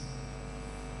released.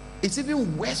 It's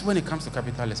even worse when it comes to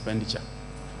capital expenditure.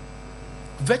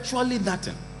 Virtually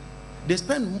nothing. They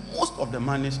spend most of the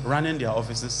money running their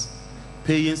offices,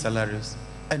 paying salaries,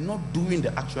 and not doing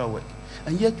the actual work.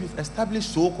 And yet we've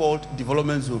established so-called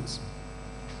development zones.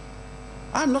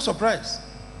 I'm not surprised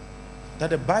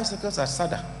that the bicycles at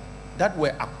SADA that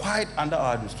were acquired under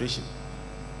our administration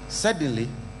suddenly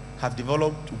have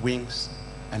developed wings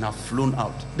and have flown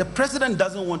out. The president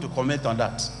doesn't want to comment on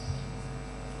that.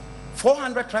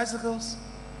 400 tricycles,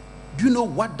 do you know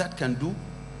what that can do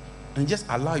and just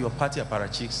allow your party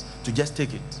apparatchiks to just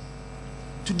take it.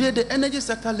 Today, the energy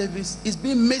sector levies is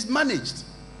being mismanaged.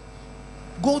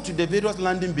 Go to the various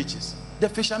landing beaches. The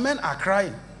fishermen are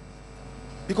crying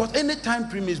because anytime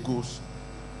premise goes,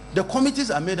 the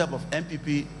committees are made up of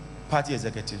MPP party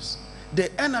executives. They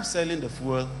end up selling the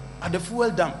fuel at the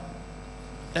fuel dump.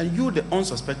 And you, the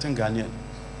unsuspecting Ghanaian,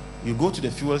 you go to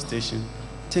the fuel station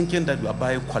thinking that you are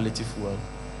buying quality fuel.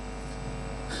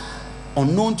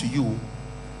 Unknown to you,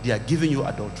 they are giving you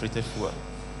adulterated fuel.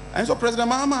 And so President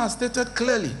Mahama has stated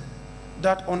clearly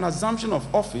that on assumption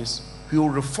of office, he will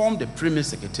reform the premise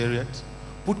secretariat,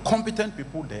 put competent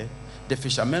people there, the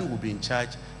fishermen will be in charge,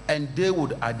 and they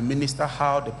would administer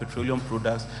how the petroleum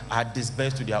products are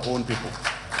disbursed to their own people.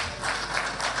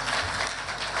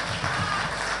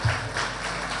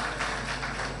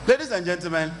 Ladies and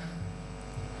gentlemen,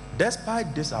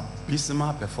 despite this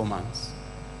abysmal performance,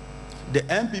 the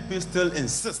MPP still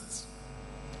insists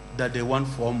that they want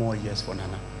 4 more years for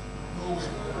Nana.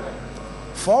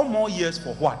 4 more years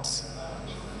for what?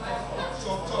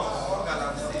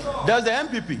 Does the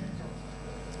MPP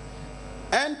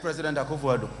and President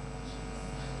Akufo-Addo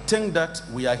think that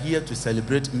we are here to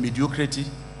celebrate mediocrity?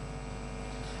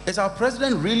 Is our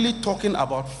president really talking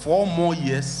about 4 more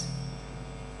years?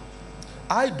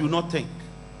 I do not think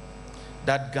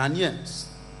that Ghanaians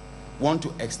want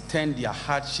to extend their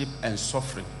hardship and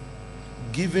suffering,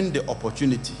 given the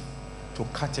opportunity to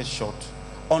cut it short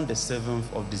on the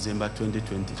 7th of December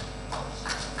 2020.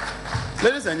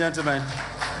 Ladies and gentlemen,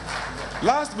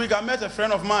 last week I met a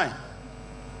friend of mine,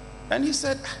 and he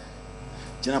said,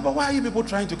 Jinapor, why are you people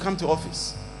trying to come to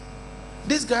office?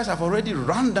 These guys have already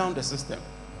run down the system.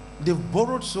 They've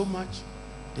borrowed so much,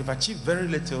 they've achieved very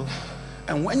little,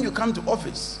 and when you come to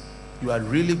office, you are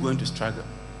really going to struggle.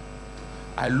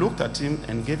 I looked at him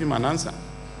and gave him an answer.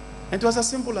 And it was a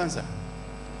simple answer.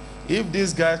 If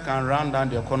these guys can run down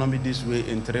the economy this way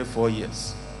in 3-4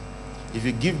 years, if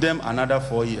you give them another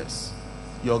 4 years,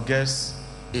 your guess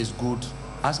is good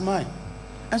as mine.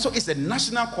 And so it's a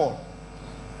national call.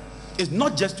 It's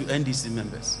not just to NDC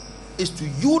members. It's to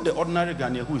you, the ordinary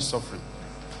Ghanaian who is suffering.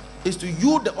 It's to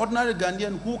you, the ordinary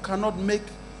Ghanaian who cannot make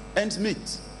ends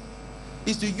meet.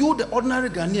 It's to you, the ordinary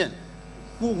Ghanaian,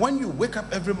 who when you wake up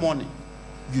every morning,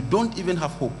 you don't even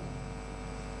have hope.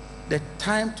 The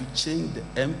time to change the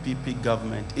MPP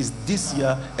government is this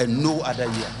year and no other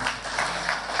year.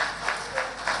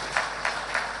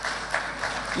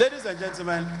 Ladies and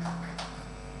gentlemen,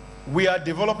 we are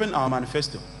developing our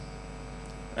manifesto.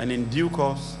 And in due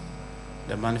course,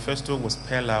 the manifesto will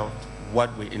spell out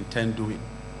what we intend doing.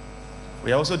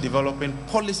 We are also developing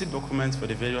policy documents for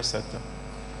the various sectors.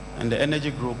 And the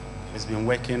energy group has been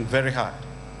working very hard.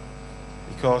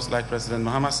 Because like President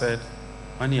Mahama said,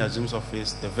 when he assumes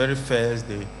office, the very first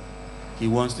day, he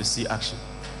wants to see action.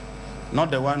 Not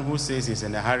the one who says he's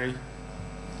in a hurry,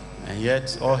 and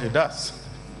yet all he does.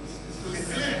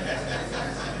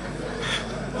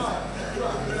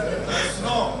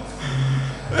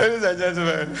 Ladies and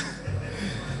gentlemen,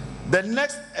 the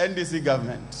next NDC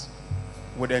government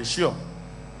would ensure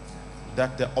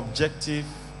that the objective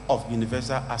of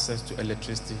universal access to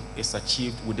electricity is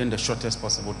achieved within the shortest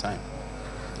possible time.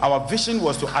 Our vision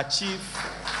was to achieve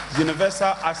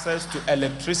universal access to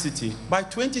electricity by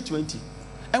 2020,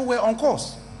 and we're on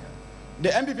course. The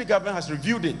MPP government has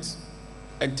reviewed it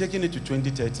and taken it to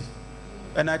 2030.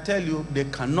 And I tell you, they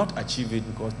cannot achieve it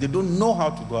because they don't know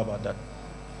how to go about that.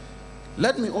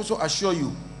 Let me also assure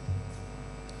you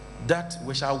that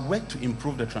we shall work to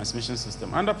improve the transmission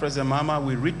system. Under President Mahama,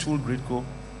 we retooled Gridco,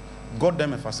 got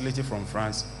them a facility from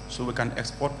France so we can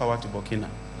export power to Burkina.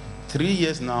 3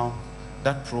 years now,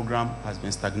 that program has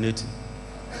been stagnating.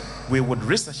 We would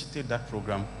resuscitate that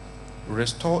program,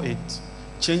 restore it,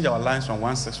 change our lines from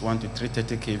 161 to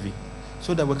 330 kV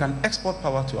so that we can export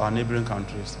power to our neighboring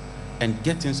countries and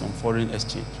get in some foreign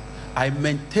exchange. I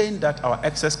maintain that our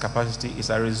excess capacity is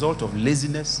a result of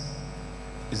laziness,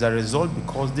 is a result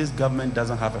because this government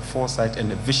doesn't have a foresight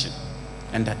and a vision,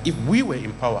 and that if we were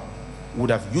in power, we would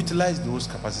have utilized those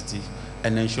capacities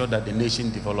and ensured that the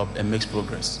nation developed and makes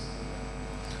progress.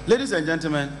 Ladies and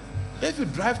gentlemen, if you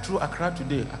drive through Accra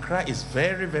today, Accra is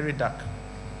very, very dark.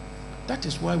 That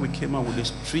is why we came out with the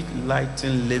street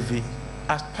lighting levy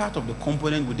as part of the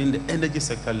component within the energy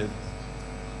sector levy.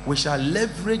 We shall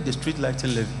leverage the street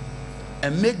lighting levy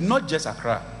and make not just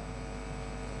Accra,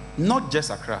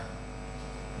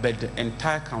 but the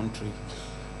entire country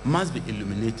must be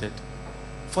illuminated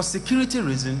for security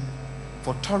reasons,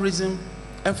 for tourism,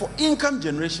 and for income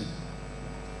generation.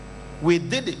 We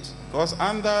did it because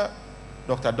under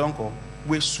Dr. Donko,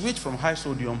 we switched from high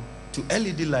sodium to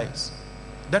LED lights.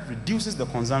 That reduces the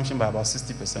consumption by about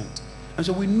 60%. And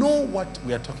so we know what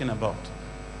we are talking about.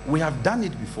 We have done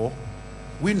it before.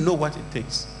 We know what it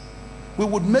takes. We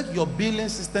would make your billing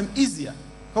system easier,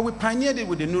 because we pioneered it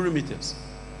with the new remitters.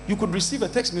 You could receive a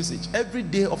text message every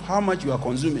day of how much you are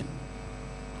consuming.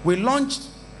 We launched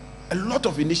a lot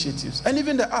of initiatives, and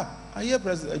even the app. I hear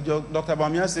Dr.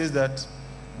 Bamia says that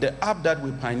the app that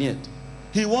we pioneered,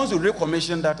 he wants to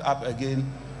recommission that app again,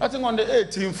 I think on the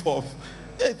 18th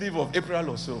of April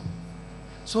or so.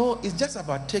 So it's just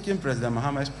about taking President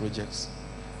Mahama's projects,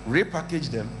 repackage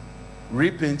them,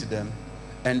 repaint them,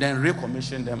 and then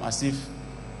recommission them as if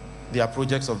they are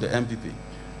projects of the MPP.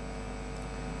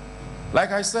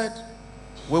 Like I said,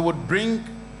 we would bring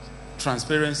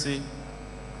transparency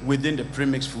within the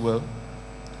premixed fuel.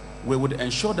 We would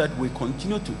ensure that we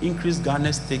continue to increase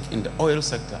Ghana's stake in the oil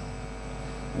sector.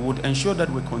 We would ensure that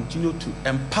we continue to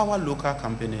empower local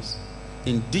companies,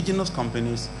 indigenous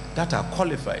companies that are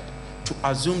qualified to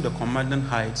assume the commanding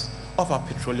heights of our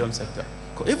petroleum sector.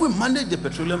 If we manage the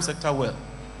petroleum sector well,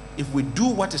 if we do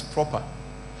what is proper,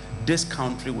 this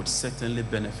country would certainly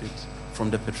benefit from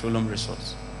the petroleum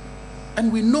resource.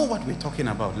 And we know what we're talking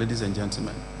about, ladies and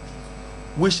gentlemen.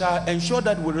 We shall ensure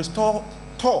that we restore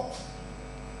TOR.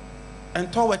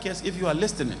 And TOR workers, if you are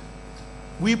listening,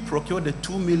 we procure the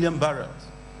 2 million barrels.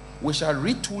 We shall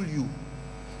retool you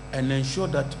and ensure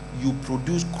that you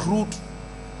produce crude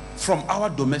from our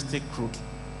domestic crude,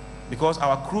 because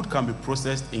our crude can be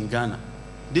processed in Ghana.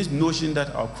 This notion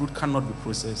that our crude cannot be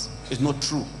processed is not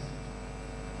true.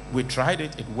 We tried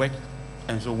it, it worked,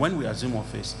 and so when we assume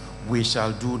office, we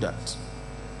shall do that.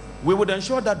 We would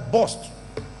ensure that BOST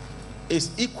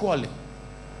is equally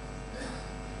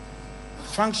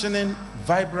functioning,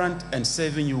 vibrant, and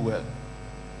serving you well.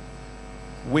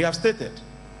 We have stated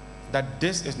that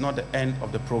this is not the end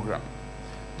of the program.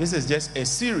 This is just a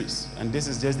series, and this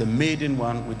is just the maiden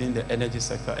one within the energy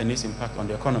sector and its impact on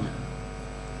the economy.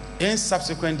 In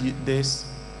subsequent days,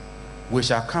 we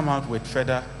shall come out with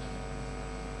further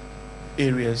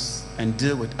areas and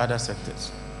deal with other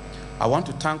sectors. I want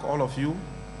to thank all of you.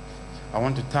 I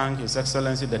want to thank His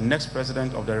Excellency, the next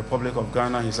President of the Republic of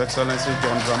Ghana, His Excellency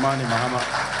John Dramani Mahama.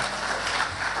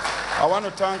 I want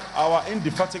to thank our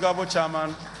indefatigable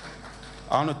chairman.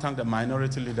 I want to thank the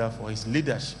minority leader for his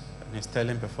leadership and his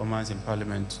sterling performance in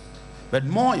Parliament. But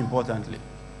more importantly,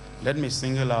 let me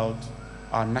single out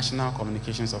our National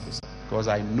Communications Officer, because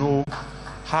I know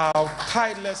how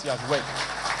tireless he has worked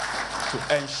to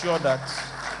ensure that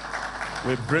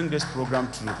we bring this program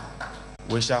through.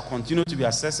 We shall continue to be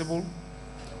accessible.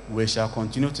 We shall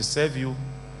continue to serve you.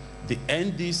 The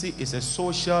NDC is a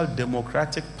social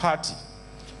democratic party.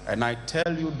 And I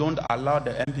tell you, don't allow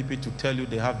the MPP to tell you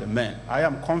they have the men. I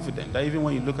am confident that even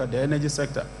when you look at the energy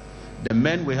sector, the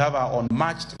men we have are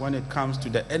unmatched when it comes to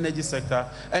the energy sector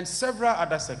and several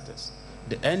other sectors.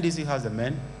 The NDC has the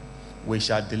men. We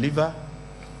shall deliver.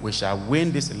 We shall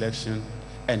win this election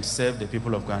and serve the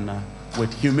people of Ghana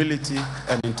with humility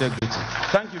and integrity.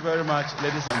 Thank you very much,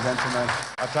 ladies and gentlemen.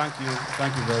 I thank you.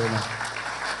 Thank you very much.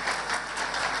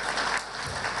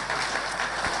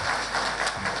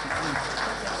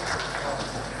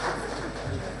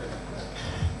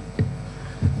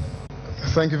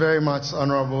 Thank you very much,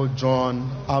 Honorable John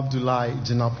Abdullahi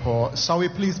Jinapor. Shall we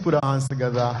please put our hands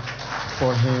together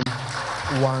for him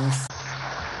once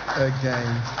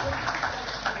again?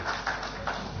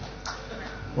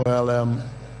 Well,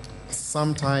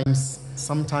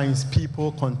 sometimes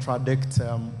people contradict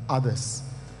others,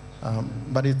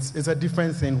 but it's a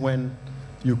different thing when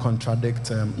you contradict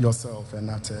yourself, and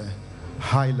at a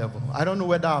high level. I don't know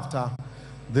whether after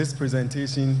this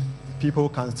presentation people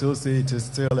can still say it is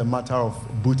still a matter of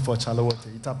boot for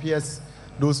Chalawote. It appears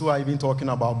those who are even talking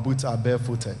about boots are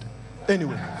barefooted.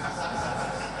 Anyway.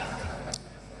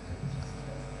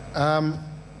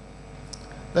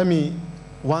 Let me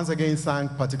once again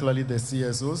thank particularly the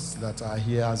CSOs that are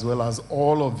here, as well as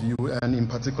all of you, and in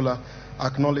particular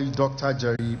acknowledge Dr.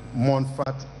 Jerry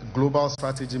Monfort, Global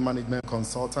Strategy Management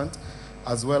Consultant,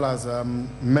 as well as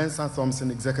Mensa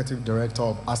Thompson, Executive Director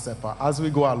of ASEPA. As we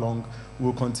go along,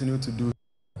 we'll continue to do.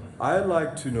 I'd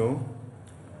like to know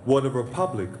what a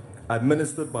republic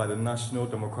administered by the National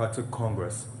Democratic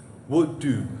Congress would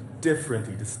do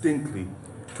differently, distinctly,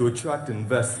 to attract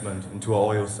investment into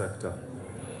our oil sector.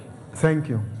 Thank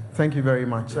you. Thank you very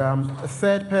much. A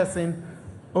third person.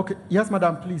 Okay. Yes,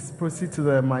 madam, please proceed to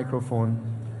the microphone.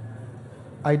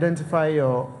 Identify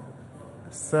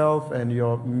yourself and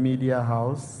your media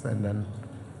house, and then.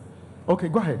 Okay,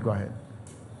 go ahead. Go ahead.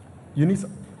 You need.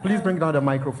 Please bring down the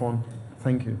microphone.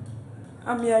 Thank you.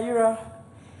 I'm Yayura.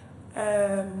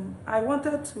 I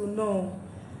wanted to know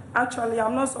Actually,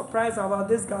 I'm not surprised about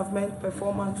this government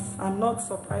performance. I'm not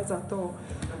surprised at all.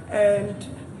 And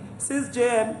since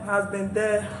JM has been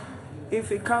there, if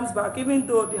he comes back, even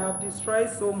though they have destroyed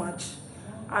so much,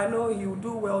 I know he will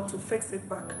do well to fix it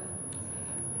back.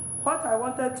 What I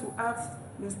wanted to ask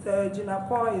Mr.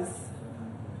 Jinapor is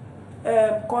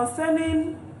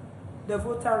concerning the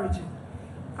Volta region.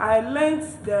 I learned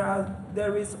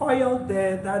there is oil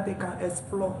there that they can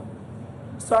explore.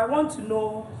 So I want to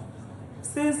know,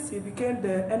 since he became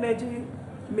the energy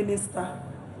minister,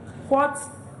 what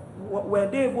were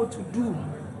they able to do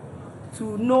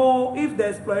to know if the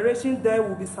exploration there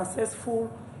will be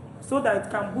successful so that it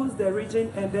can boost the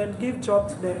region and then give job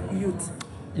to the youth?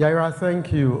 Yaira,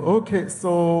 thank you. Okay,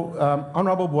 so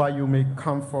Honorable Boa, you may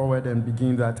come forward and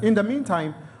begin that. In the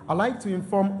meantime, I'd like to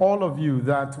inform all of you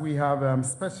that we have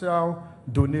special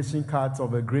donation cards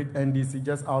of a great NDC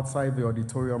just outside the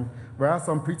auditorium. There are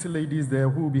some pretty ladies there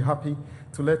who will be happy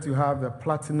to let you have the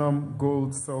platinum,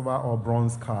 gold, silver, or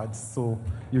bronze cards. So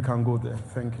you can go there.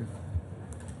 Thank you.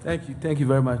 Thank you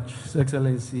very much, His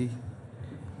Excellency,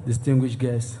 distinguished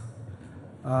guests.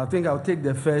 I think I'll take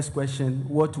the first question,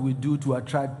 what we do to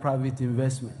attract private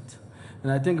investment.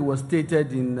 And I think it was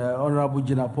stated in Honorable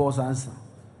Jinapor's answer.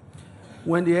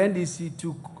 When the NDC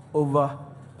took over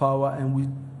power and we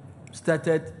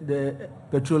started the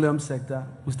petroleum sector,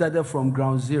 we started from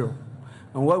ground zero.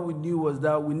 And what we knew was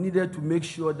that we needed to make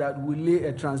sure that we lay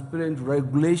a transparent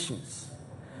regulations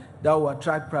that will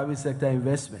attract private sector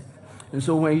investment. And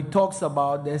so when he talks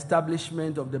about the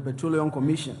establishment of the Petroleum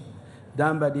Commission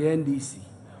done by the NDC,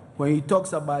 when he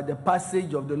talks about the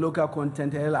passage of the local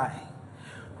content LI,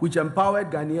 which empowered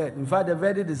Ghanaians, in fact, the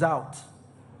verdict is out.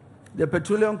 The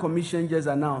Petroleum Commission just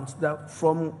announced that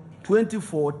from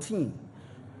 2014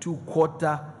 to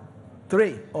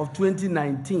Q3 of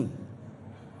 2019,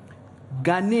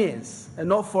 Ghanaians, and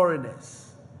not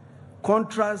foreigners,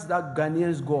 contracts that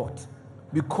Ghanaians got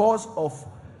because of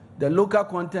the local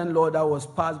content law that was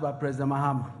passed by President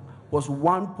Mahama was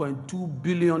 $1.2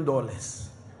 billion.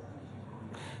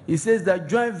 He says that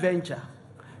joint venture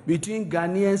between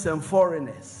Ghanaians and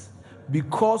foreigners,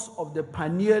 because of the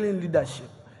paneling leadership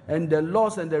and the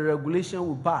laws and the regulation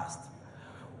we passed,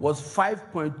 was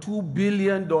 $5.2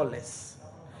 billion.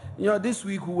 You know, this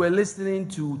week we were listening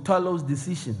to Tulow's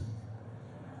decision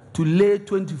to lay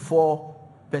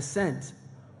 24%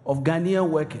 of Ghanaian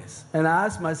workers. And I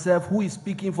asked myself, who is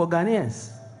speaking for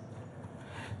Ghanaians?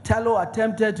 Tullow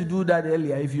attempted to do that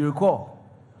earlier, if you recall.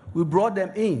 We brought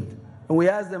them in and we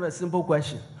asked them a simple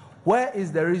question. Where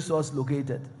is the resource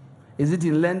located? Is it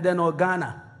in London or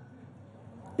Ghana?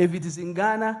 If it is in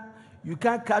Ghana, you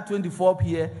can't cut 24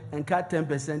 here and cut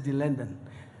 10% in London.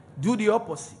 Do the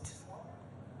opposite.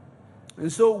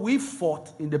 And so we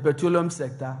fought in the petroleum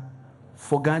sector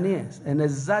for Ghanaians, and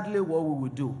exactly what we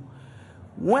would do.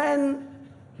 When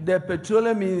the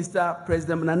petroleum minister,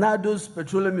 President Nanado's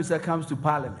petroleum minister, comes to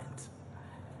parliament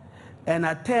and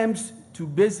attempts to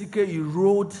basically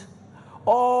erode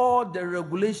all the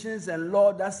regulations and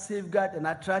law that safeguard and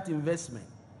attract investment.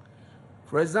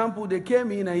 For example, they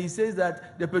came in and he says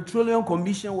that the Petroleum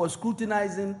Commission was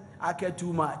scrutinizing ACA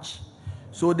too much.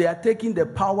 So they are taking the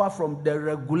power from the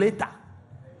regulator.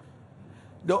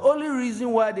 The only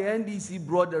reason why the NDC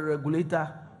brought the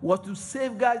regulator was to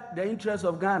safeguard the interests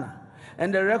of Ghana.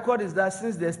 And the record is that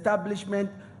since the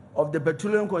establishment of the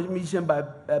Petroleum Commission by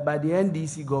the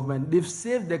NDC government, they've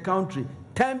saved the country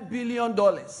 $10 billion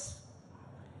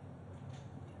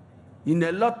in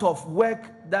a lot of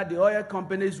work that the oil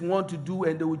companies want to do,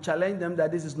 and they will challenge them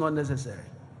that this is not necessary.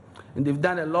 And they've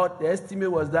done a lot. The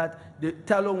estimate was that the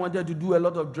Tullow wanted to do a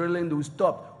lot of drilling, they will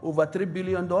stop over $3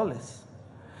 billion.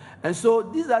 And so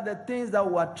these are the things that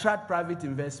will attract private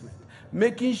investment.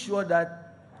 Making sure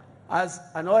that, as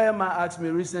an oil man asked me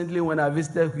recently when I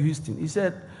visited Houston, he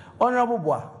said, Honorable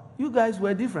Boa, you guys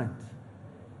were different.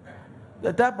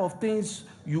 The type of things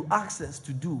you ask us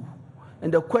to do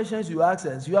and the questions you ask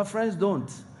us, your friends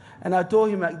don't. And I told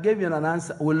him, I gave him an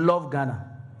answer, we love Ghana.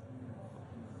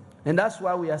 And that's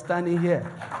why we are standing here.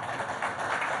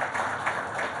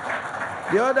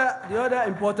 The other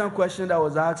important question that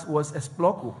was asked was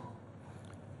Exploco.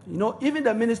 You know, even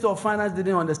the Minister of Finance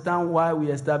didn't understand why we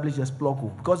established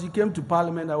Exploco, because he came to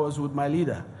Parliament, I was with my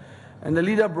leader. And the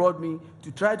leader brought me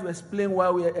to try to explain why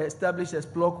we established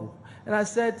Exploco. And I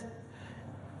said,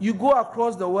 you go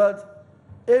across the world,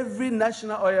 every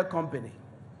national oil company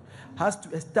has to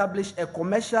establish a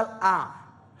commercial arm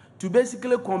to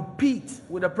basically compete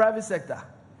with the private sector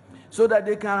so that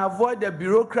they can avoid the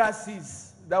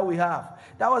bureaucracies that we have.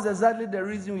 That was exactly the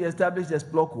reason we established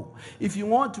Exploco. If you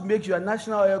want to make your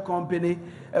national oil company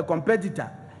a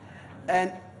competitor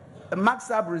and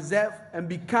max up reserve and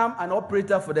become an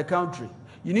operator for the country.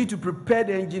 You need to prepare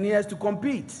the engineers to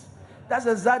compete. That's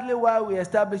exactly why we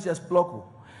established Esploko.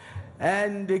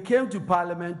 And they came to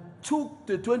Parliament, took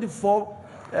the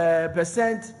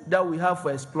 24% that we have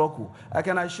for Esploko. I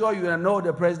can assure you, and I know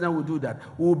the President will do that.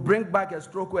 We will bring back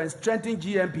Esploko and strengthen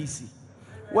GMPC.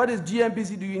 What is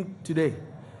GMPC doing today?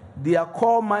 Their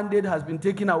core mandate has been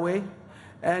taken away.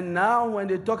 And now when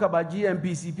they talk about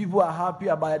GMPC, people are happy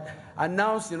about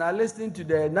announcing. I listened to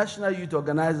the National Youth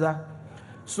Organizer,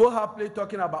 so happily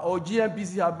talking about, oh,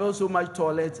 GMPC have built so much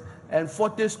toilets and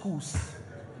 40 schools.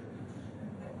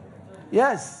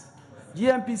 Yes,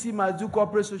 GMPC must do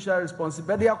corporate social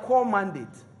responsibility. Their core mandate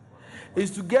is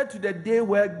to get to the day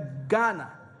where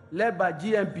Ghana, led by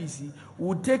GMPC,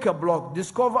 will take a block,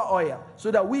 discover oil, so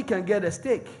that we can get a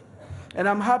stake. And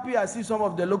I'm happy I see some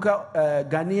of the local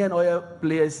Ghanaian oil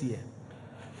players here.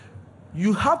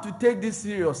 You have to take this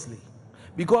seriously,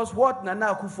 because what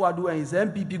Nana Akufo-Addo and his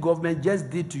MPP government just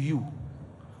did to you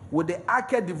with the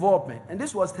Ake development, and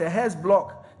this was the Hess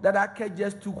block that Ake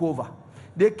just took over.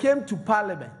 They came to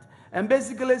Parliament and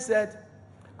basically said,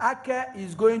 Ake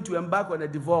is going to embark on a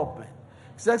development.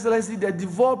 His Excellency, the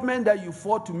development that you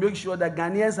fought to make sure that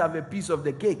Ghanaians have a piece of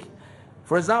the cake.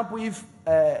 For example, if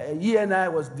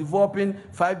ENI was developing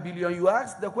 5 billion, you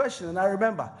asked the question, and I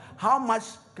remember, how much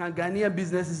can Ghanaian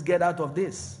businesses get out of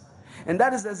this? And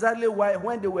that is exactly why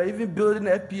when they were even building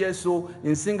FPSO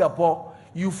in Singapore,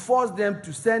 you forced them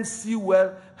to send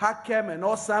Seawell, Hakem, and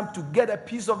Osam to get a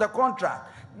piece of the contract.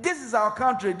 This is our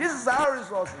country. This is our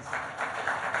resources.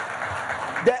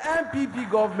 The MPP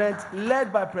government,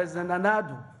 led by President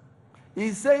Nana-Addo,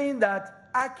 is saying that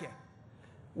Ake,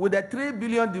 with a 3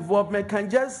 billion development, can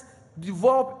just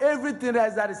develop everything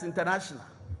else that is international.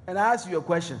 And I ask you a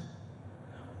question.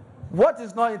 What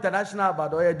is not international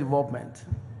about oil development?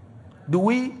 Do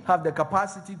we have the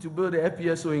capacity to build a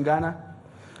FPSO in Ghana?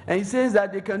 And he says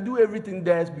that they can do everything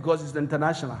there because it's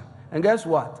international. And guess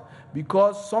what?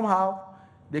 Because somehow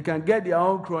they can get their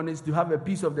own cronies to have a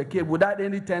piece of the cake without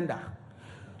any tender,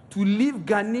 to leave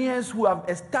Ghanaians who have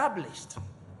established.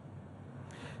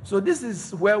 So this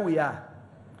is where we are.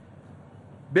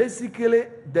 Basically,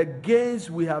 the gains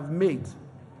we have made,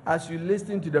 as you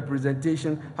listen to the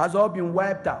presentation, has all been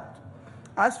wiped out.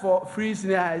 As for free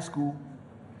senior high school,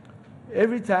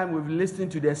 every time we've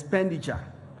listened to the expenditure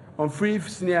on free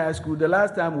senior high school, the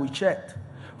last time we checked,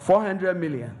 400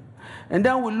 million. And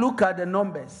then we look at the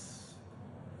numbers.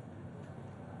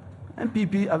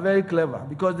 MPP are very clever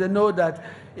because they know that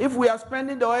if we are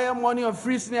spending the oil money on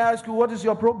free senior high school, what is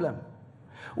your problem?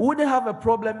 We wouldn't have a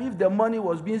problem if the money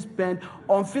was being spent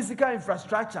on physical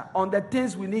infrastructure, on the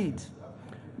things we need.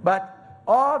 But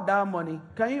all that money,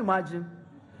 can you imagine?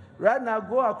 Right now,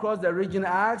 go across the region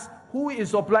and ask who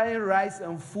is supplying rice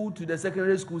and food to the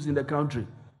secondary schools in the country.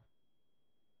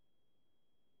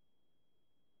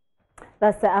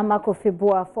 That's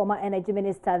Akufo-Addo, former energy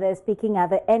minister, there speaking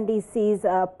at the NDC's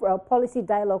policy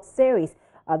dialogue series.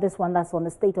 This one that's on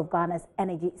the state of Ghana's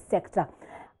energy sector.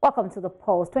 Welcome to the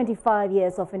Pulse. 25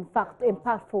 years of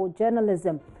impactful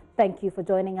journalism. Thank you for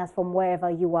joining us from wherever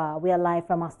you are. We are live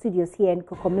from our studios here in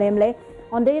Kokomlemle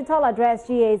on digital address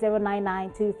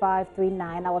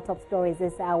GA0992539. Our top stories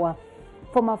this hour.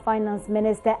 Former finance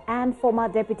minister and former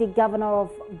deputy governor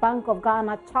of Bank of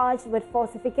Ghana charged with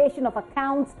falsification of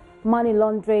accounts, money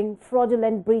laundering,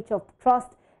 fraudulent breach of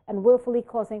trust, and willfully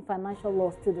causing financial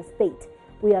loss to the state.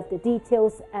 We have the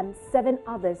details and 7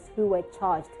 others who were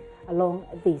charged along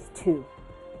these two.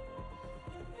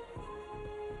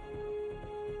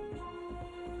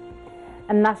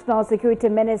 A national security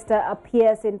minister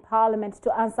appears in Parliament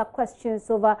to answer questions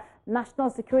over national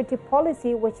security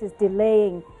policy, which is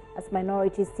delaying as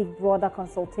minorities seek broader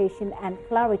consultation and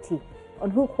clarity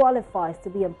on who qualifies to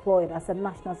be employed as a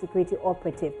national security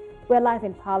operative. We're live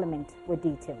in Parliament with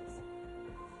details.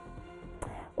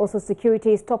 Also,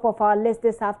 security is top of our list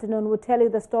this afternoon. We'll tell you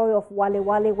the story of Wale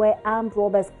Wale, where armed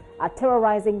robbers are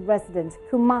terrorizing residents.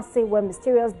 Kumasi, where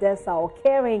mysterious deaths are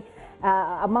occurring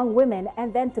among women,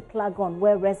 and then to Klagon,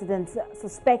 where residents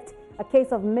suspect a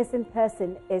case of missing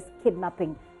person is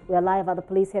kidnapping. We are live at the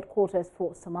police headquarters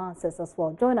for some answers as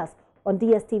well. Join us on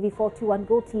DSTV 421,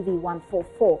 GoTV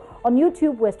 144. On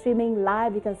YouTube, we're streaming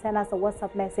live. You can send us a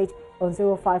WhatsApp message on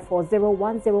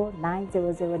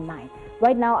 0540109009.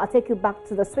 Right now, I'll take you back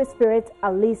to the Swiss Spirit,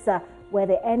 Alisa, where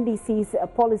the NDC's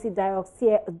policy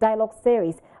dialogue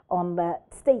series on the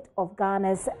state of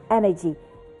Ghana's energy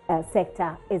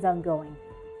sector is ongoing.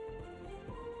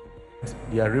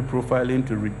 They are reprofiling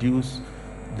to reduce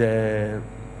the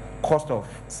cost of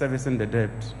servicing the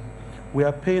debt. We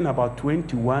are paying about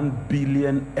 21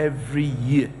 billion every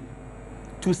year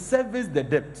to service the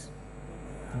debt.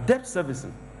 Debt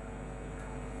servicing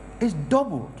is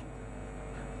doubled.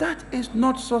 That is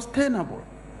not sustainable.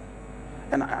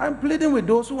 And I'm pleading with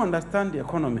those who understand the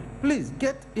economy. Please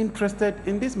get interested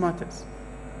in these matters.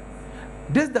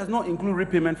 This does not include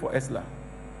repayment for ESLA.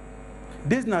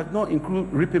 This does not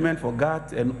include repayment for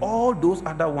GAT and all those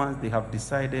other ones they have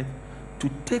decided to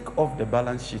take off the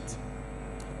balance sheet.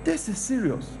 This is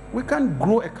serious. We can't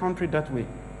grow a country that way.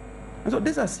 And so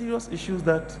these are serious issues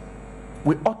that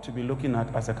we ought to be looking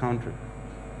at as a country.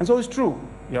 And so it's true.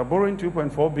 We are borrowing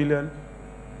 2.4 billion.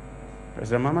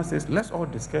 President Mahama says, let's all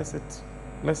discuss it.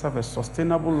 Let's have a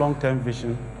sustainable long-term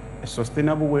vision, a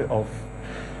sustainable way of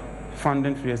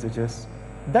funding free SHS.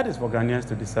 That is for Ghanaians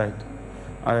to decide.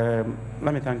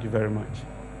 Let me thank you very much.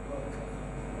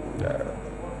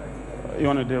 You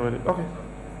want to deal with it? Okay.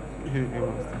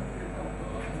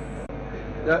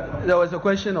 There was a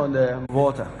question on the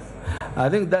water. I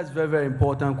think that's a very, very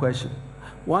important question.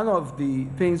 One of the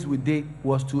things we did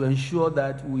was to ensure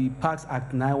that we passed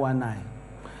Act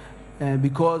 919.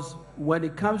 Because when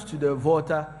it comes to the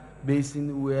water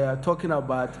basin, we are talking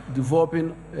about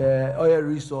developing oil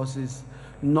resources,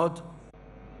 not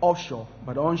offshore,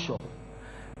 but onshore.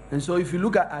 And so if you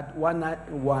look at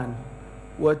 191,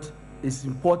 what is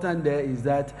important there is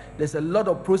that there's a lot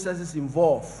of processes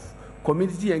involved,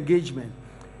 community engagement,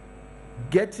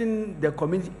 getting the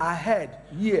community ahead,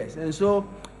 yes. And so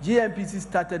GNPC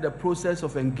started the process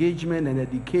of engagement and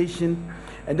education,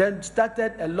 and then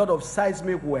started a lot of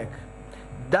seismic work.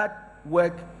 That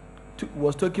work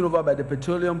was taken over by the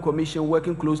Petroleum Commission,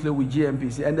 working closely with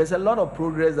GNPC, and there's a lot of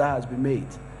progress that has been made.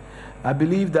 I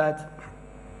believe that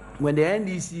when the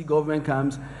NDC government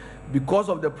comes, because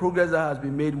of the progress that has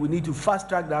been made, we need to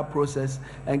fast-track that process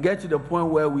and get to the point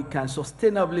where we can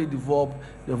sustainably develop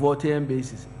the Voltairean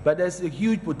basis. But there's a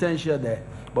huge potential there.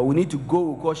 But we need to go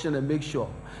with caution and make sure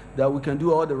that we can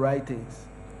do all the right things.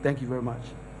 Thank you very much.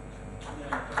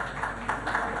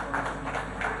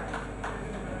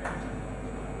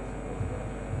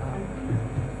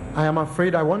 I am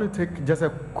afraid I want to take just a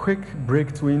quick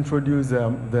break to introduce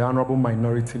the Honorable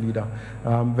Minority Leader.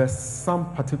 There's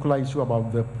some particular issue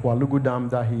about the Pualugu Dam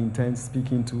that he intends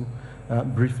speaking to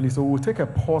briefly. So we'll take a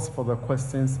pause for the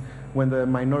questions. When the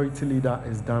Minority Leader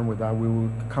is done with that, we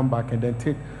will come back and then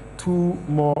take 2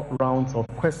 more rounds of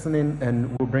questioning,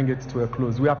 and we'll bring it to a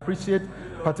close. We appreciate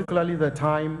particularly the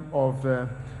time of the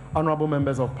Honorable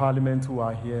Members of Parliament who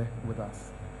are here with us.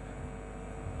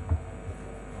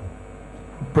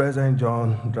 President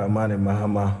John Dramani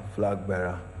Mahama, flag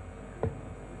bearer,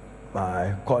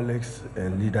 my colleagues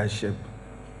in leadership,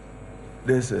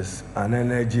 this is an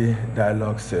energy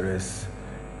dialogue series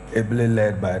ably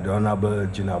led by the Honorable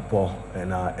Jinapor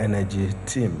and our energy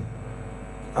team.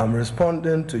 I'm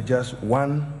responding to just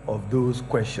one of those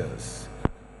questions,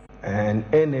 and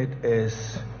in it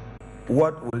is,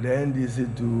 what will the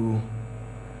NDC do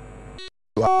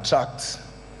to attract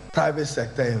private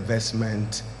sector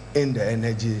investment in the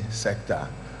energy sector?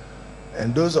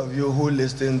 And those of you who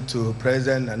listened to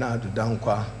President Nana Addo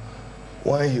Dankwa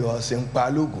when he was in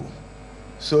Palugu,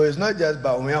 so it's not just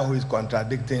Bawumia who is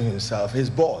contradicting himself. His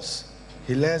boss,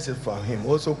 he learns it from him,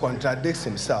 also contradicts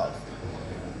himself.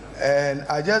 And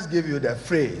I just give you the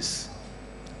phrase.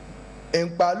 In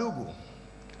Palugu,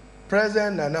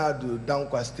 President Nana Addo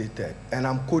Dankwa stated, and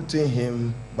I'm quoting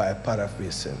him by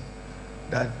paraphrasing,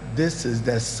 that this is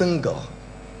the single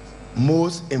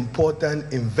most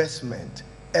important investment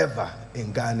ever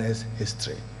in Ghana's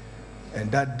history, and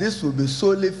that this will be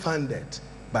solely funded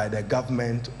by the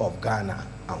government of Ghana,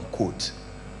 unquote.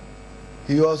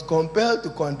 He was compelled to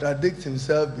contradict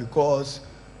himself because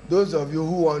those of you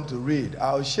who want to read,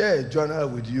 I'll share a journal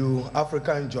with you,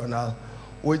 African Journal,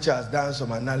 which has done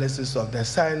some analysis of the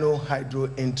Sino-Hydro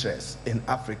interests in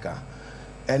Africa.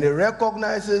 And it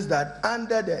recognizes that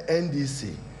under the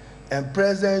NDC, and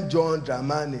President John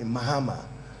Dramani Mahama,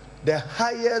 the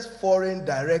highest foreign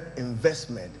direct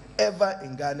investment ever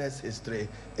in Ghana's history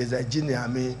is the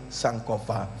Jinapor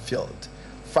Sankofa field,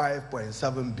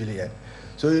 5.7 billion.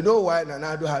 So you know why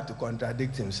Nana Addo had to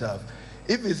contradict himself.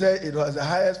 If he said it was the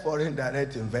highest foreign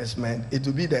direct investment, it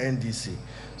would be the NDC.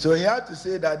 So he had to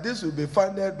say that this will be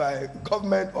funded by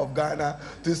government of Ghana.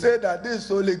 To say that this is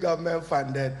solely government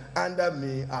funded under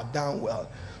me, I've done well.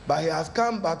 But he has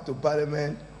come back to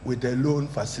Parliament with a loan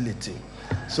facility.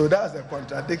 So that's a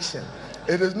contradiction.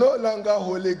 It is no longer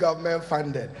wholly government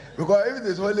funded, because if it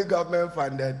is wholly government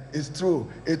funded, it's true,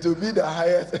 it will be the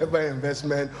highest ever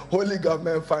investment wholly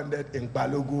government funded in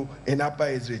Palugu in Upper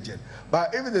East region.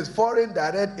 But if it is foreign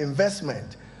direct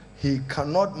investment, he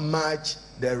cannot match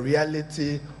the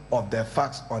reality of the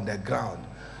facts on the ground.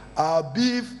 Our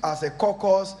beef as a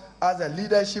caucus, as the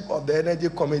leadership of the Energy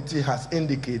Committee has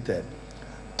indicated,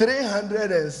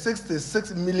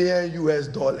 $366 million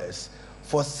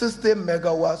for 60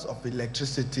 megawatts of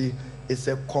electricity is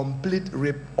a complete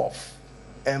rip-off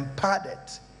and padded.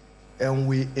 And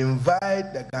we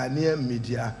invite the Ghanaian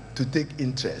media to take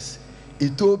interest.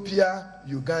 Ethiopia,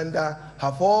 Uganda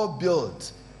have all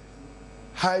built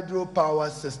hydropower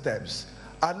systems.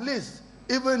 At least,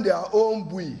 even their own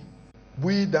Bui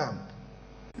Dam.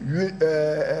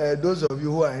 Those of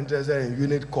you who are interested in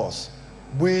unit cost,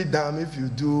 Bui Dam, if you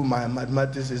do my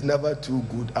mathematics, is never too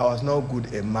good. I was not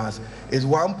good in maths. It's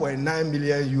 $1.9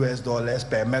 million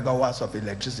per megawatts of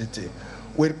electricity.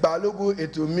 With Balugu,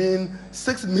 it will mean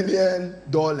 $6 million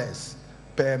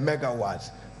per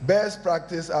megawatt. Best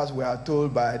practice, as we are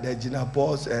told by the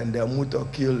Jinapors and the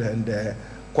Mutokil and the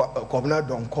Kobna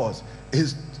Donkos,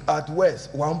 is at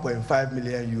worst $1.5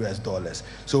 million.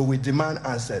 So we demand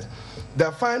answers. The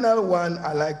final one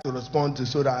I like to respond to,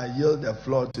 so that I yield the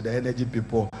floor to the energy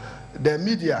people. The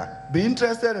media, be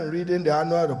interested in reading the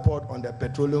annual report on the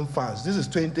petroleum funds. This is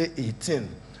 2018.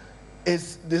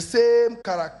 It's the same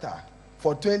character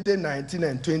for 2019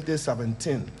 and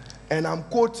 2017. And I'm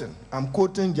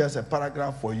quoting just a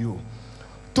paragraph for you.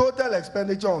 Total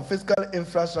expenditure on fiscal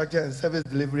infrastructure and service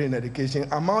delivery in education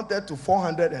amounted to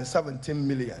 $417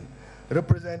 million,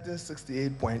 representing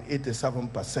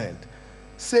 68.87%.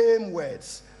 Same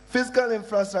words, fiscal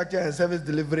infrastructure and service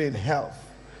delivery in health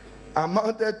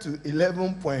amounted to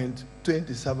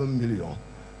 $11.27 million,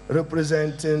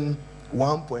 representing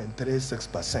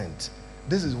 1.36%.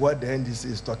 This is what the NDC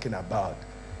is talking about.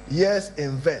 Yes,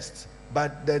 invest,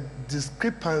 but the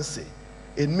discrepancy,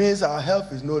 it means our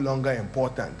health is no longer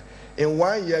important. In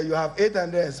 1 year, you have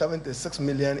 $876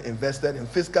 million invested in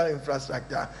fiscal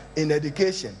infrastructure in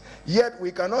education. Yet,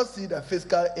 we cannot see the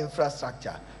fiscal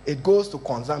infrastructure. It goes to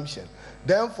consumption.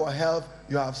 Then for health,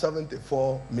 you have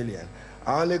 $74 million.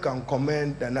 I only can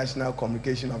commend the National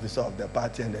Communication Officer of the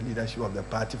party and the leadership of the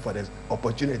party for this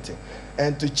opportunity.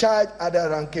 And to charge other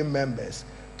ranking members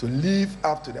to live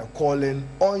up to their calling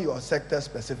on your sector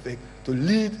specific, to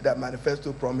lead the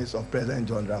manifesto promise of President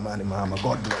John Dramani Mahama.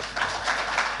 God bless.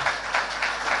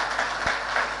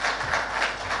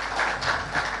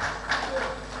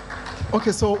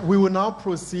 Okay, so we will now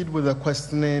proceed with the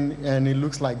questioning, and it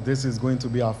looks like this is going to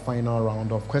be our final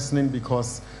round of questioning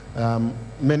because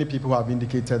many people have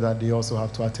indicated that they also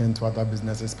have to attend to other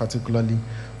businesses, particularly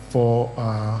for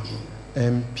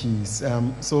MPs.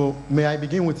 So may I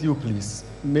begin with you, please?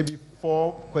 Maybe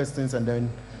 4 questions and then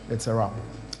it's a wrap.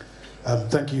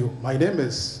 Thank you. My name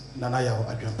is Nanaya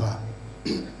Adjumpa.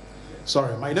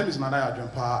 My name is Nanaya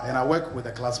Adjumpa, and I work with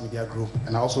the Class Media Group,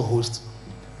 and I also host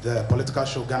the political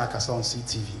show Ghana Kasa on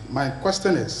CTV. My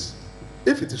question is,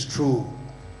 if it is true,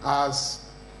 as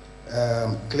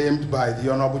claimed by the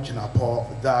Honorable Jinapor,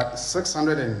 that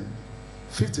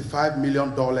 $655 million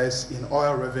in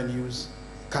oil revenues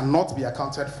cannot be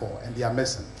accounted for and they are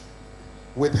missing,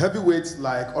 with heavyweights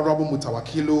like Honorable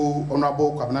Mutawakilu,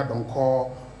 Honorable Kwabena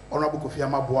Donko, Honorable Kofi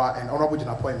Amabua, and Honorable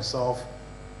Jinapor himself,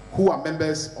 who are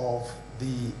members of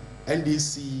the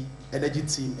NDC energy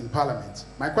team in Parliament.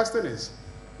 My question is,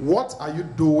 what are you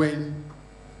doing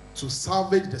to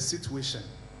salvage the situation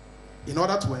in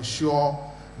order to ensure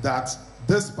that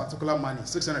this particular money,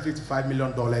 $655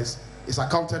 million, is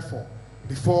accounted for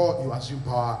before you assume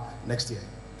power next year?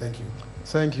 Thank you.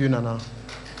 Thank you, Nana.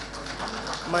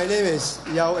 My name is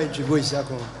Yao Enchibo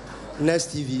Isiakon,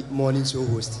 Next TV morning show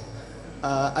host.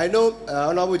 I know,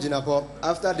 Honorable Jinapor,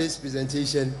 after this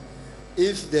presentation,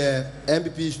 if the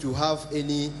MPPs to have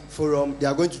any forum, they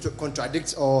are going to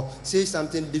contradict or say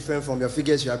something different from your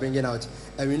figures you are bringing out.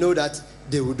 And we know that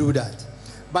they will do that.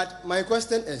 But my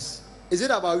question is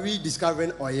it about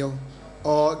rediscovering oil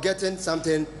or getting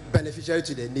something beneficial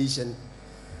to the nation?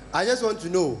 I just want to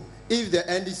know if the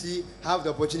NDC have the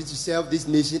opportunity to serve this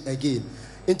nation again.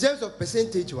 In terms of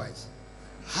percentage-wise,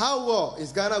 how well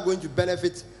is Ghana going to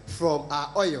benefit from our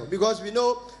oil? Because we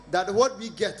know that what we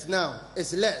get now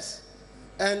is less.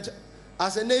 And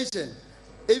as a nation,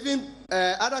 even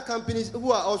other companies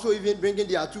who are also even bringing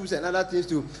their tools and other things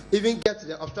to even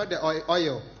obstruct the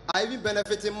oil are even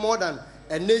benefiting more than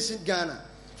a nation Ghana.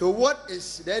 So what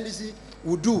is the NDC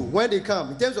will do when they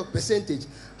come in terms of percentage?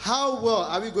 How well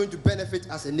are we going to benefit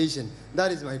as a nation?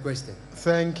 That is my question.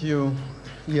 Thank you.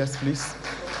 Yes, please.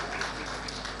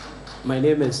 My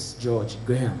name is George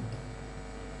Graham.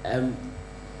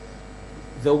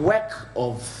 The work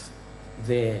of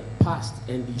the past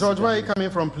NDC... George, where are you coming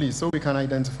from, please, so we can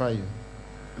identify you?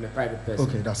 I'm a private person.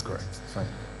 Okay, that's correct. Fine.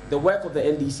 The work of the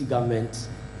NDC government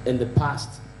in the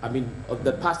past of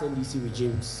the past NDC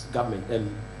regime's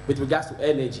government with regards to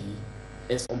energy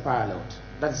is unparalleled.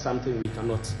 That is something we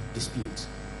cannot dispute.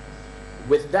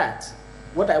 With that,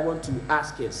 what I want to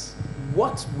ask is,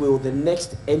 what will the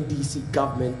next NDC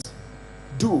government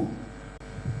do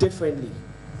differently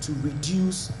to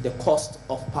reduce the cost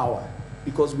of power?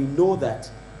 Because we know that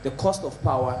the cost of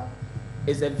power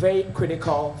is a very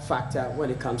critical factor when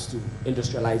it comes to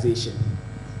industrialization.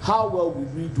 How well will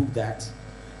we do that?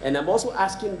 And I'm also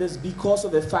asking this because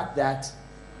of the fact that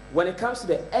when it comes to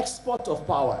the export of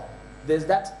power, there's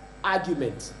that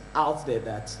argument out there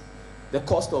that the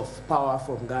cost of power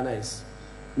from Ghana is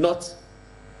not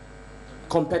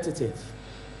competitive,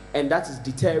 and that is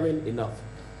deterring enough.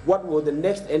 What will the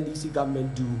next NDC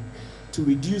government do to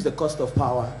reduce the cost of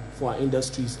power for our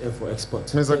industries and for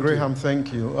exports? Mr. Graham,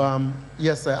 thank you.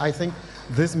 Yes, sir, I think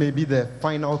this may be the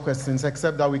final questions,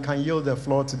 except that we can yield the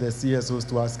floor to the CSOs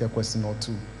to ask a question or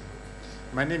two.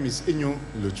 My name is Inyo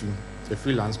Lochu, a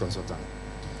freelance consultant.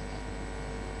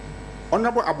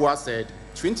 Honorable Abua said,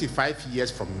 25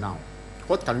 years from now,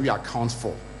 what can we account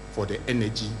for the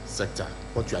energy sector,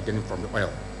 what we are getting from the oil?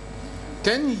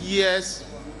 10 years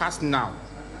past now,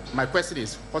 my question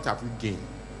is, what have we gained?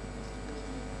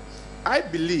 I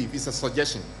believe it's a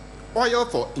suggestion, oil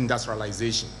for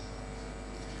industrialization.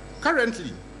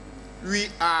 Currently, we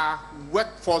are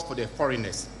workforce for the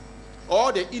foreigners.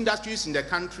 All the industries in the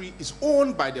country is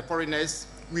owned by the foreigners.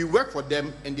 We work for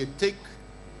them and they take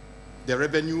the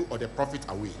revenue or the profit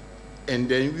away. And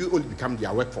then we only become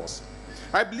their workforce.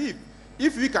 I believe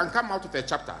if we can come out of a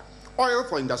chapter, oil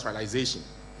for industrialization,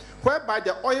 whereby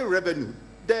the oil revenue,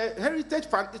 the heritage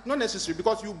fund is not necessary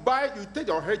because you take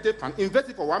your heritage fund, invest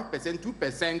it for 1%,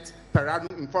 2% per annum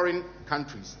in foreign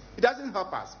countries. It doesn't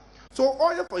help us. So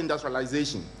oil for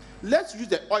industrialization, let's use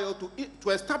the oil to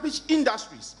establish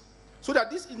industries so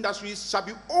that these industries shall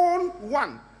be owned,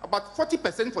 about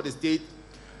 40% for the state,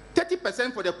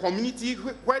 30% for the community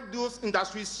where those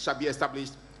industries shall be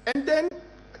established, and then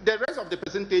the rest of the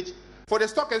percentage for the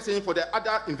stock exchange for the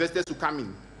other investors to come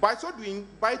in. By so doing,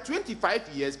 by 25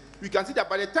 years, we can see that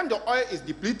by the time the oil is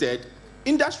depleted,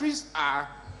 industries are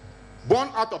born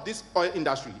out of this oil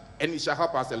industry, and it shall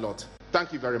help us a lot.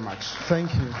 Thank you very much.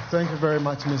 Thank you. Thank you very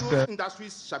much, Mr. Those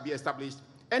industries shall be established,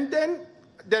 and then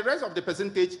the rest of the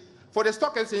percentage for the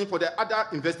stock exchange for the other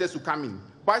investors to come in.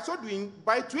 By so doing,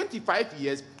 by 25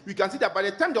 years, we can see that by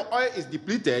the time the oil is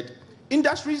depleted,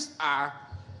 industries are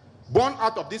born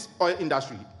out of this oil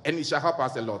industry, and it shall help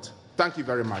us a lot. Thank you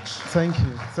very much. Thank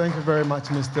you. Thank you very much,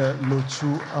 Mr.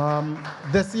 Lochu.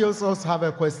 The CSOs have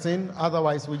a question.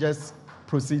 Otherwise, we just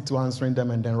proceed to answering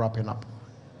them and then wrapping up.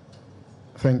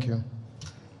 Thank you.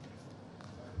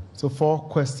 So 4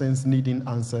 questions needing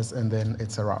answers, and then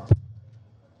it's a wrap.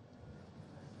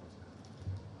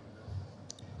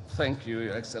 Thank you,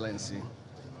 Your Excellency.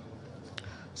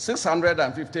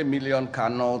 650 million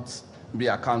cannot be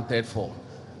accounted for.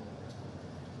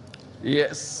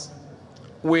 Yes,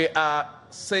 we are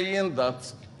saying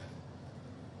that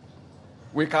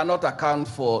we cannot account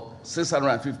for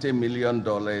 $650 million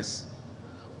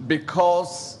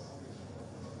because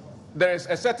there is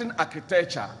a certain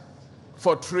architecture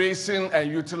for tracing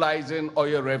and utilizing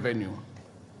oil revenue.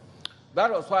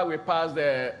 That was why we passed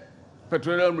the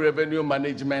Petroleum Revenue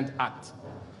Management Act,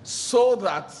 so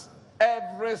that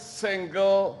every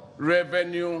single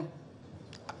revenue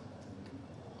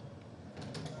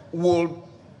will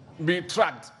be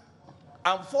tracked.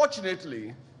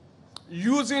 Unfortunately,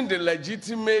 using the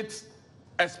legitimate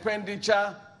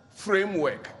expenditure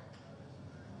framework,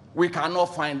 we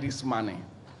cannot find this money.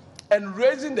 And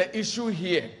raising the issue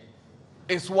here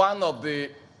is one of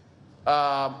the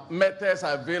methods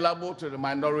available to the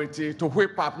minority to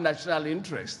whip up national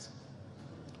interest.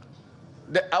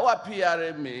 Our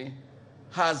PRMA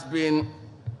has been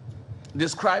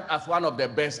described as one of the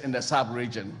best in the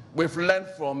sub-region. We've learned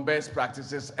from best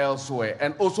practices elsewhere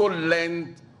and also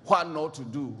learned what not to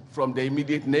do from the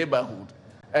immediate neighborhood.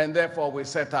 And therefore, we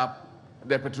set up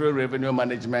the Petroleum Revenue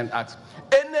Management Act.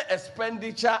 Any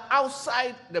expenditure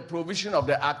outside the provision of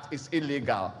the Act is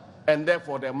illegal, and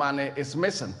therefore the money is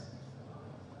missing.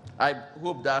 I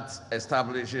hope that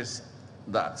establishes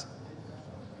that.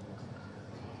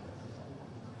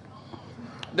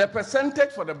 The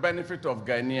percentage for the benefit of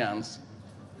Ghanaians,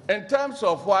 in terms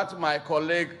of what my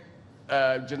colleague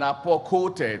Jinapor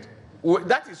quoted,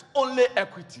 that is only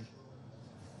equity.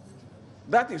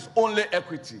 That is only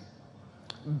equity.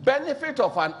 Benefit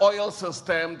of an oil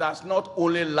system does not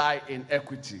only lie in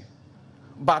equity,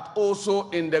 but also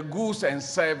in the goods and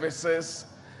services,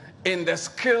 in the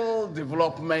skill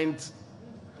development,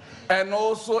 and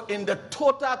also in the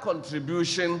total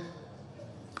contribution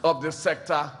of the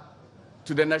sector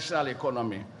to the national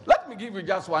economy. Let me give you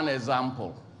just one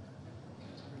example.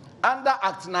 Under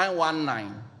Act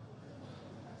 919,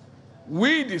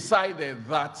 we decided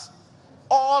that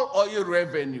all oil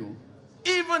revenue,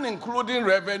 even including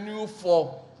revenue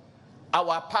for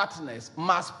our partners,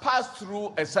 must pass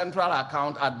through a central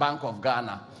account at Bank of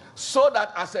Ghana, so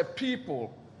that as a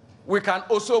people, we can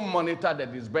also monitor the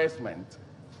disbursement.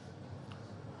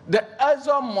 The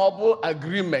ExxonMobil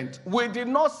agreement, we did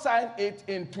not sign it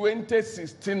in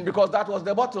 2016 because that was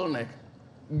the bottleneck.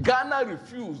 Ghana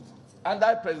refused,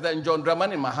 under President John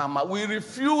Dramani Mahama, we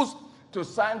refused to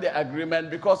sign the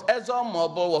agreement because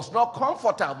ExxonMobil was not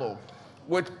comfortable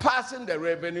with passing the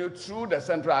revenue through the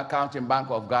central account in Bank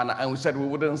of Ghana, and we said we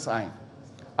wouldn't sign.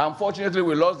 Unfortunately,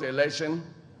 we lost the election.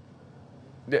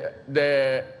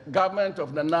 The government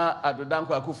of Nana Addo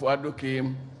Dankwa Akufo-Addo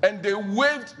came, and they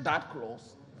waived that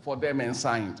clause for them and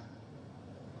signed.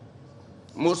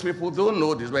 Most people don't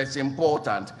know this, but it's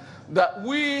important that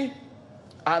we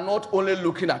are not only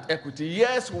looking at equity.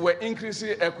 Yes, we're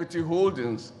increasing equity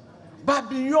holdings, but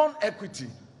beyond equity,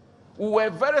 we were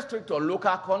very strict on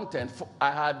local content.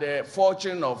 I had the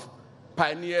fortune of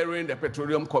pioneering the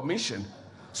Petroleum Commission,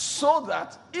 so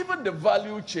that even the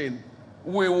value chain,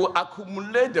 we will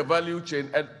accumulate the value chain,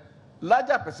 a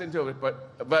larger percentage of the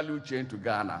value chain to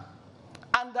Ghana.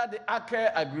 Under the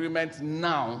ACE agreement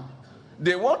now,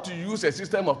 they want to use a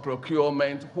system of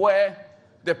procurement where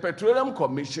the Petroleum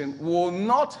Commission will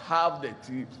not have the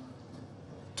teeth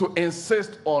to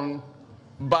insist on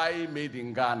buying made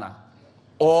in Ghana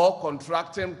or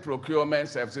contracting procurement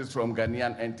services from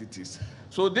Ghanaian entities.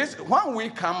 So this, when we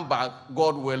come back,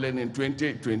 God willing, in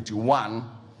 2021,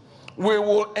 we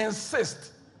will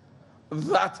insist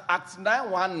that Act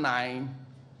 919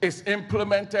 is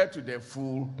implemented to the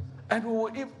full, and we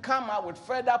will come up with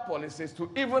further policies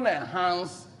to even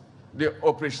enhance the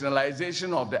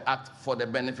operationalization of the Act for the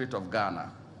benefit of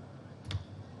Ghana.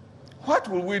 What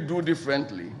will we do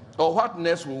differently, or what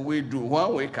next will we do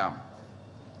when we come?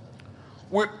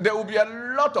 There will be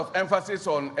a lot of emphasis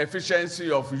on efficiency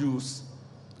of use.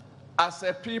 As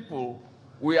a people,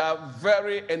 we are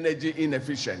very energy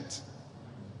inefficient.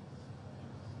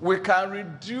 We can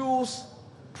reduce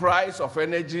price of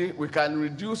energy, we can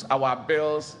reduce our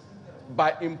bills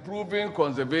by improving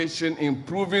conservation,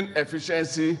 improving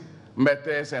efficiency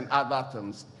methods and other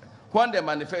things. When the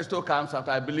manifesto comes out,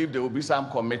 I believe there will be some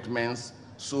commitments,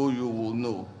 so you will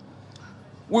know.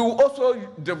 We will also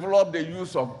develop the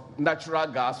use of natural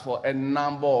gas for a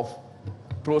number of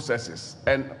processes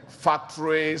and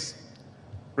factories,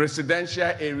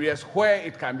 residential areas where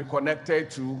it can be connected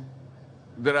to.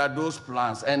 There are those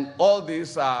plans, and all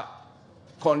these are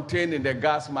contained in the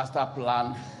gas master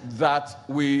plan that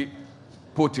we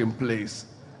put in place.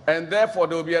 And therefore,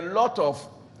 there will be a lot of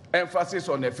emphasis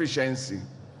on efficiency.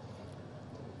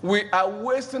 We are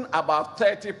wasting about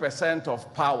 30%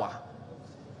 of power.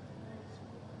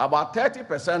 About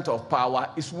 30% of power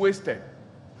is wasted.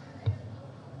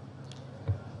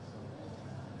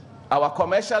 Our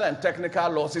commercial and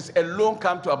technical losses alone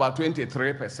come to about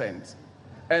 23%.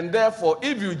 And therefore,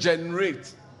 if you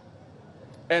generate,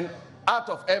 and out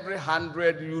of every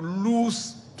 100, you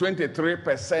lose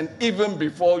 23% even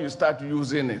before you start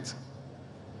using it,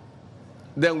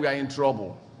 then we are in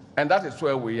trouble. And that is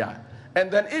where we are. And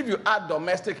then if you add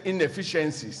domestic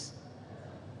inefficiencies,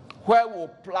 where we'll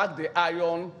plug the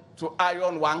iron to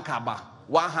iron one kaba,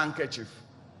 one handkerchief,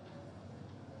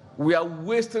 we are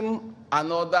wasting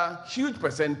another huge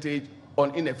percentage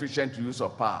on inefficient use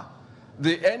of power.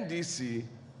 The NDC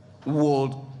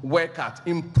will work at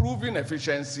improving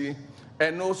efficiency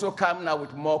and also coming out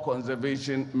with more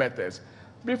conservation methods.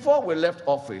 Before we left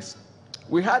office,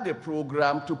 we had a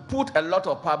program to put a lot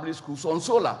of public schools on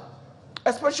solar,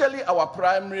 especially our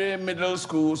primary, middle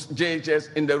schools,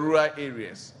 JHS in the rural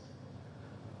areas.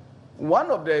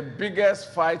 One of the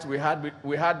biggest fights we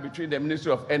had between the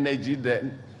Ministry of Energy,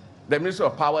 the Ministry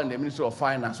of Power, and the Ministry of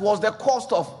Finance was the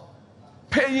cost of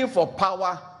paying for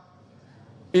power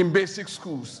in basic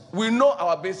schools. We know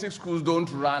our basic schools don't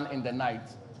run in the night,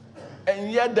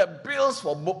 and yet the bills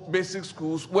for basic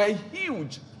schools were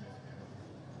huge.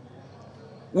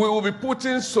 We will be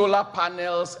putting solar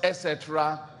panels,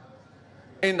 etc.,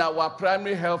 in our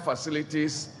primary health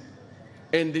facilities,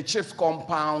 in the chief's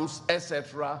compounds,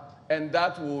 etc., and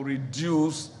that will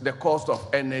reduce the cost of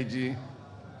energy.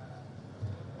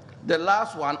 The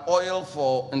last one, oil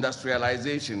for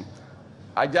industrialization.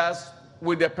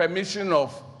 With the permission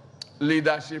of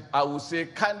leadership, I will say,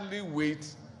 kindly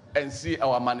wait and see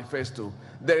our manifesto.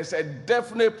 There is a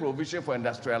definite provision for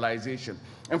industrialization.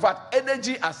 In fact,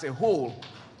 energy as a whole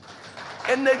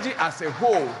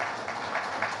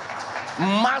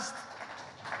must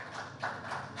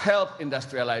help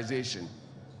industrialization.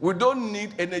 We don't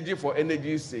need energy for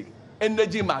energy's sake.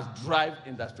 Energy must drive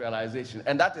industrialization,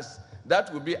 and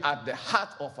that will be at the heart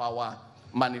of our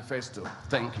manifesto.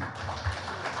 Thank you.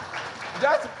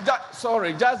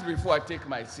 Just before I take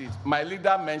my seat, my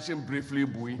leader mentioned briefly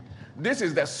Bui. This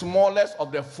is the smallest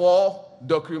of the 4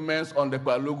 documents on the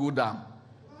Kwalugu Dam.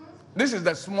 This is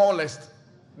the smallest.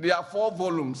 There are 4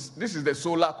 volumes. This is the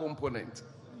solar component.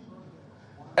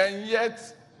 And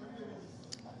yet,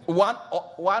 one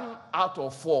out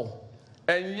of 4.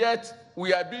 And yet,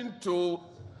 we are being told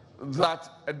that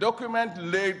a document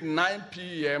late 9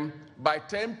 p.m., by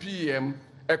 10 p.m.,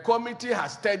 a committee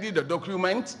has studied the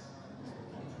document,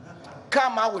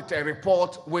 come out with a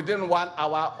report within 1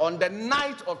 hour on the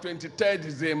night of 23rd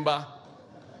December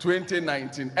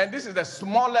 2019. And this is the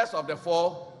smallest of the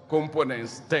 4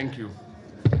 components. Thank you.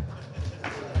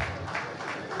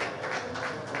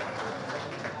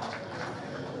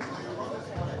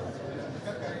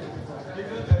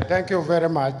 Thank you very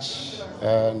much.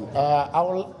 And I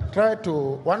will try to,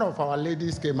 one of our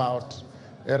ladies came out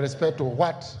in respect to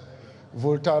what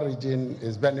Volta region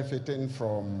is benefiting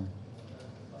from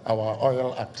our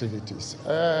oil activities.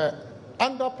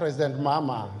 Under President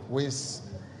Mahama, we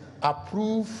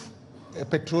approved a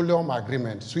petroleum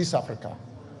agreement, Swiss Africa,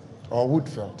 or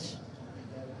Woodfield,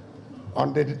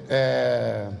 on the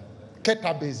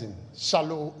Keta Basin,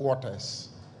 shallow waters.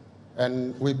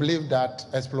 And we believe that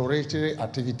exploratory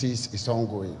activities is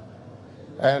ongoing.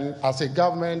 And as a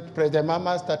government, President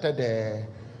Mahama started the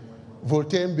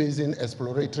Volta Basin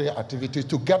exploratory activities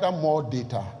to gather more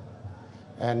data.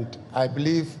 And I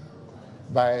believe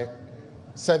by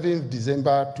 7th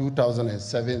December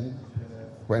 2007,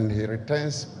 when he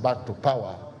returns back to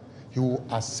power, he will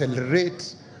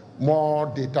accelerate more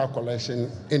data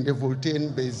collection in the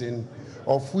Volta Basin,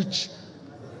 of which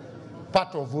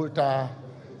part of Volta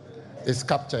is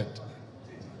captured.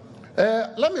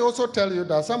 Let me also tell you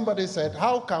that somebody said,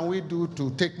 how can we do to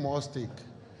take more stake?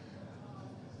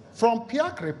 From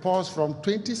PIAC reports from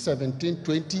 2017,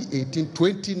 2018,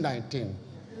 2019,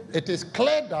 it is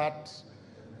clear that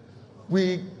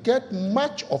we get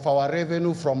much of our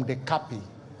revenue from the CAPI,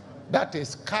 that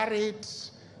is carried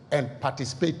and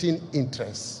participating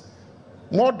interest.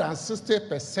 More than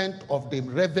 60% of the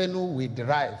revenue we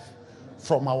derive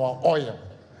from our oil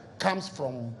comes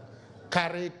from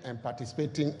carried and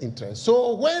participating interest.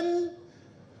 So when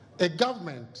a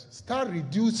government starts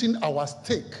reducing our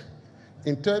stake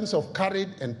in terms of carried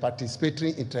and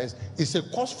participatory interest, it's a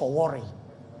cause for worry.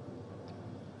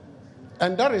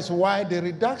 And that is why the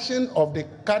reduction of the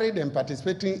carried and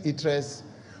participating interest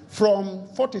from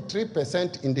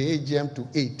 43% in the AGM to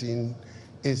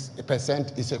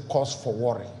 18% is a cause for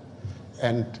worry.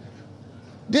 And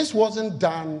this wasn't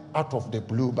done out of the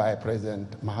blue by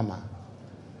President Mahama.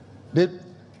 The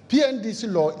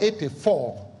PNDC Law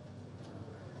 84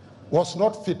 was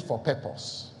not fit for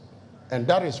purpose. And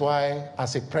that is why,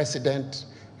 as a president,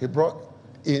 he brought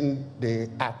in the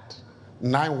Act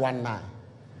 919.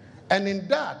 And in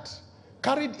that,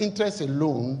 carried interest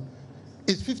alone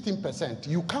is 15%.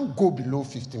 You can't go below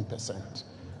 15%.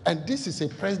 And this is a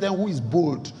president who is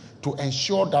bold to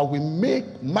ensure that we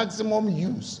make maximum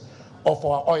use of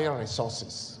our oil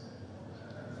resources.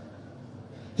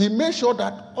 He made sure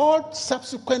that all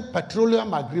subsequent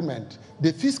petroleum agreements,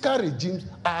 the fiscal regimes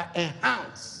are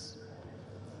enhanced.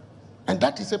 And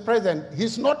that is a president.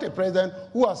 He's not a president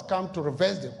who has come to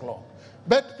reverse the clock.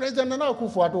 But President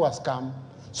Akufo-Addo has come.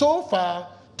 So far,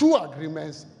 2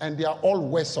 agreements, and they are all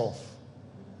worse off.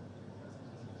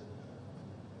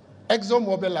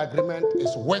 ExxonMobil agreement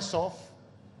is worse off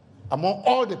among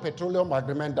all the petroleum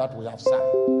agreements that we have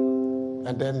signed.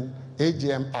 And then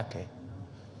AGM AKE.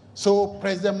 So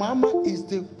President Mahama is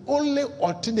the only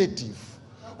alternative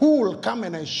who will come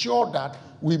and ensure that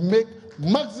we make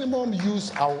maximum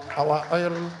use of our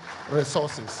oil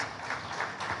resources.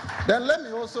 Then let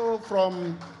me also,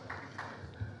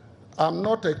 I'm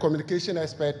not a communication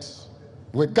expert,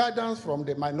 with guidance from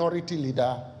the minority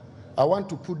leader, I want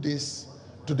to put this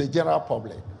to the general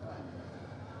public.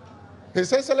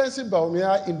 His Excellency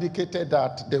Bawumia indicated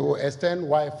that they will extend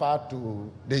Wi-Fi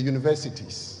to the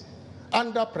universities.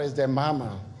 Under President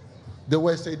Mahama, there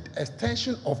was an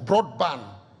extension of broadband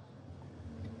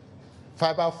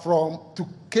fiber to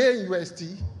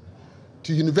KUST,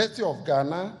 to University of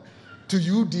Ghana, to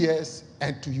UDS,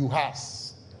 and to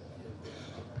UHAS.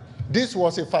 This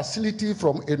was a facility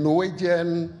from a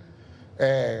Norwegian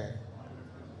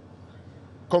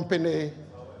company,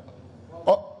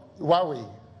 Huawei,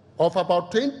 of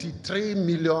about 23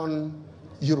 million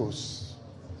euros.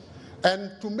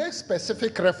 And to make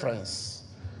specific reference,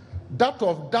 That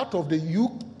of the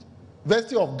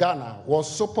University of Ghana was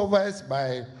supervised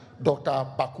by Dr.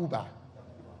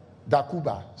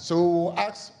 Dakuba. So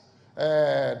ask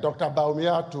Dr.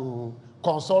 Baumia to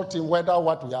consult him whether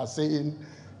what we are saying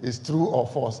is true or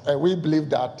false. And we believe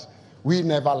that we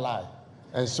never lie.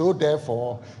 And so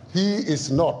therefore, he is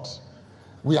not.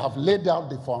 We have laid down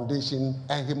the foundation,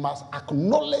 and he must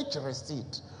acknowledge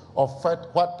receipt of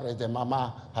what President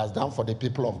Mahama has done for the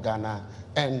people of Ghana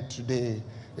and to the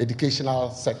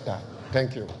educational sector.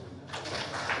 Thank you.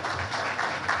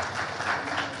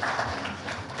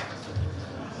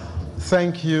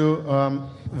 Thank you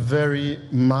very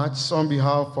much. On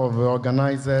behalf of the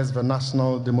organizers, the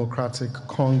National Democratic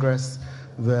Congress,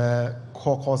 the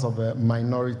caucus of the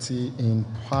minority in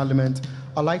Parliament,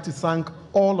 I'd like to thank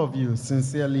all of you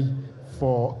sincerely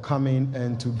for coming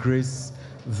and to grace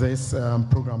this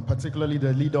program, particularly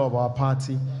the leader of our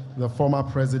party, the former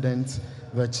president,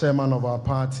 the chairman of our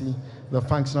party, the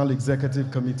Functional Executive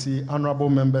Committee, honorable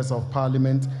members of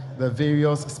Parliament, the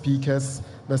various speakers,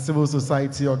 the civil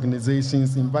society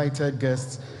organizations, invited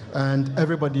guests, and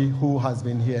everybody who has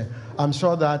been here. I'm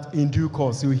sure that in due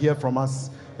course you'll hear from us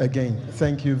again.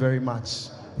 Thank you very much.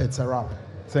 It's a wrap.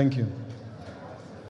 Thank you.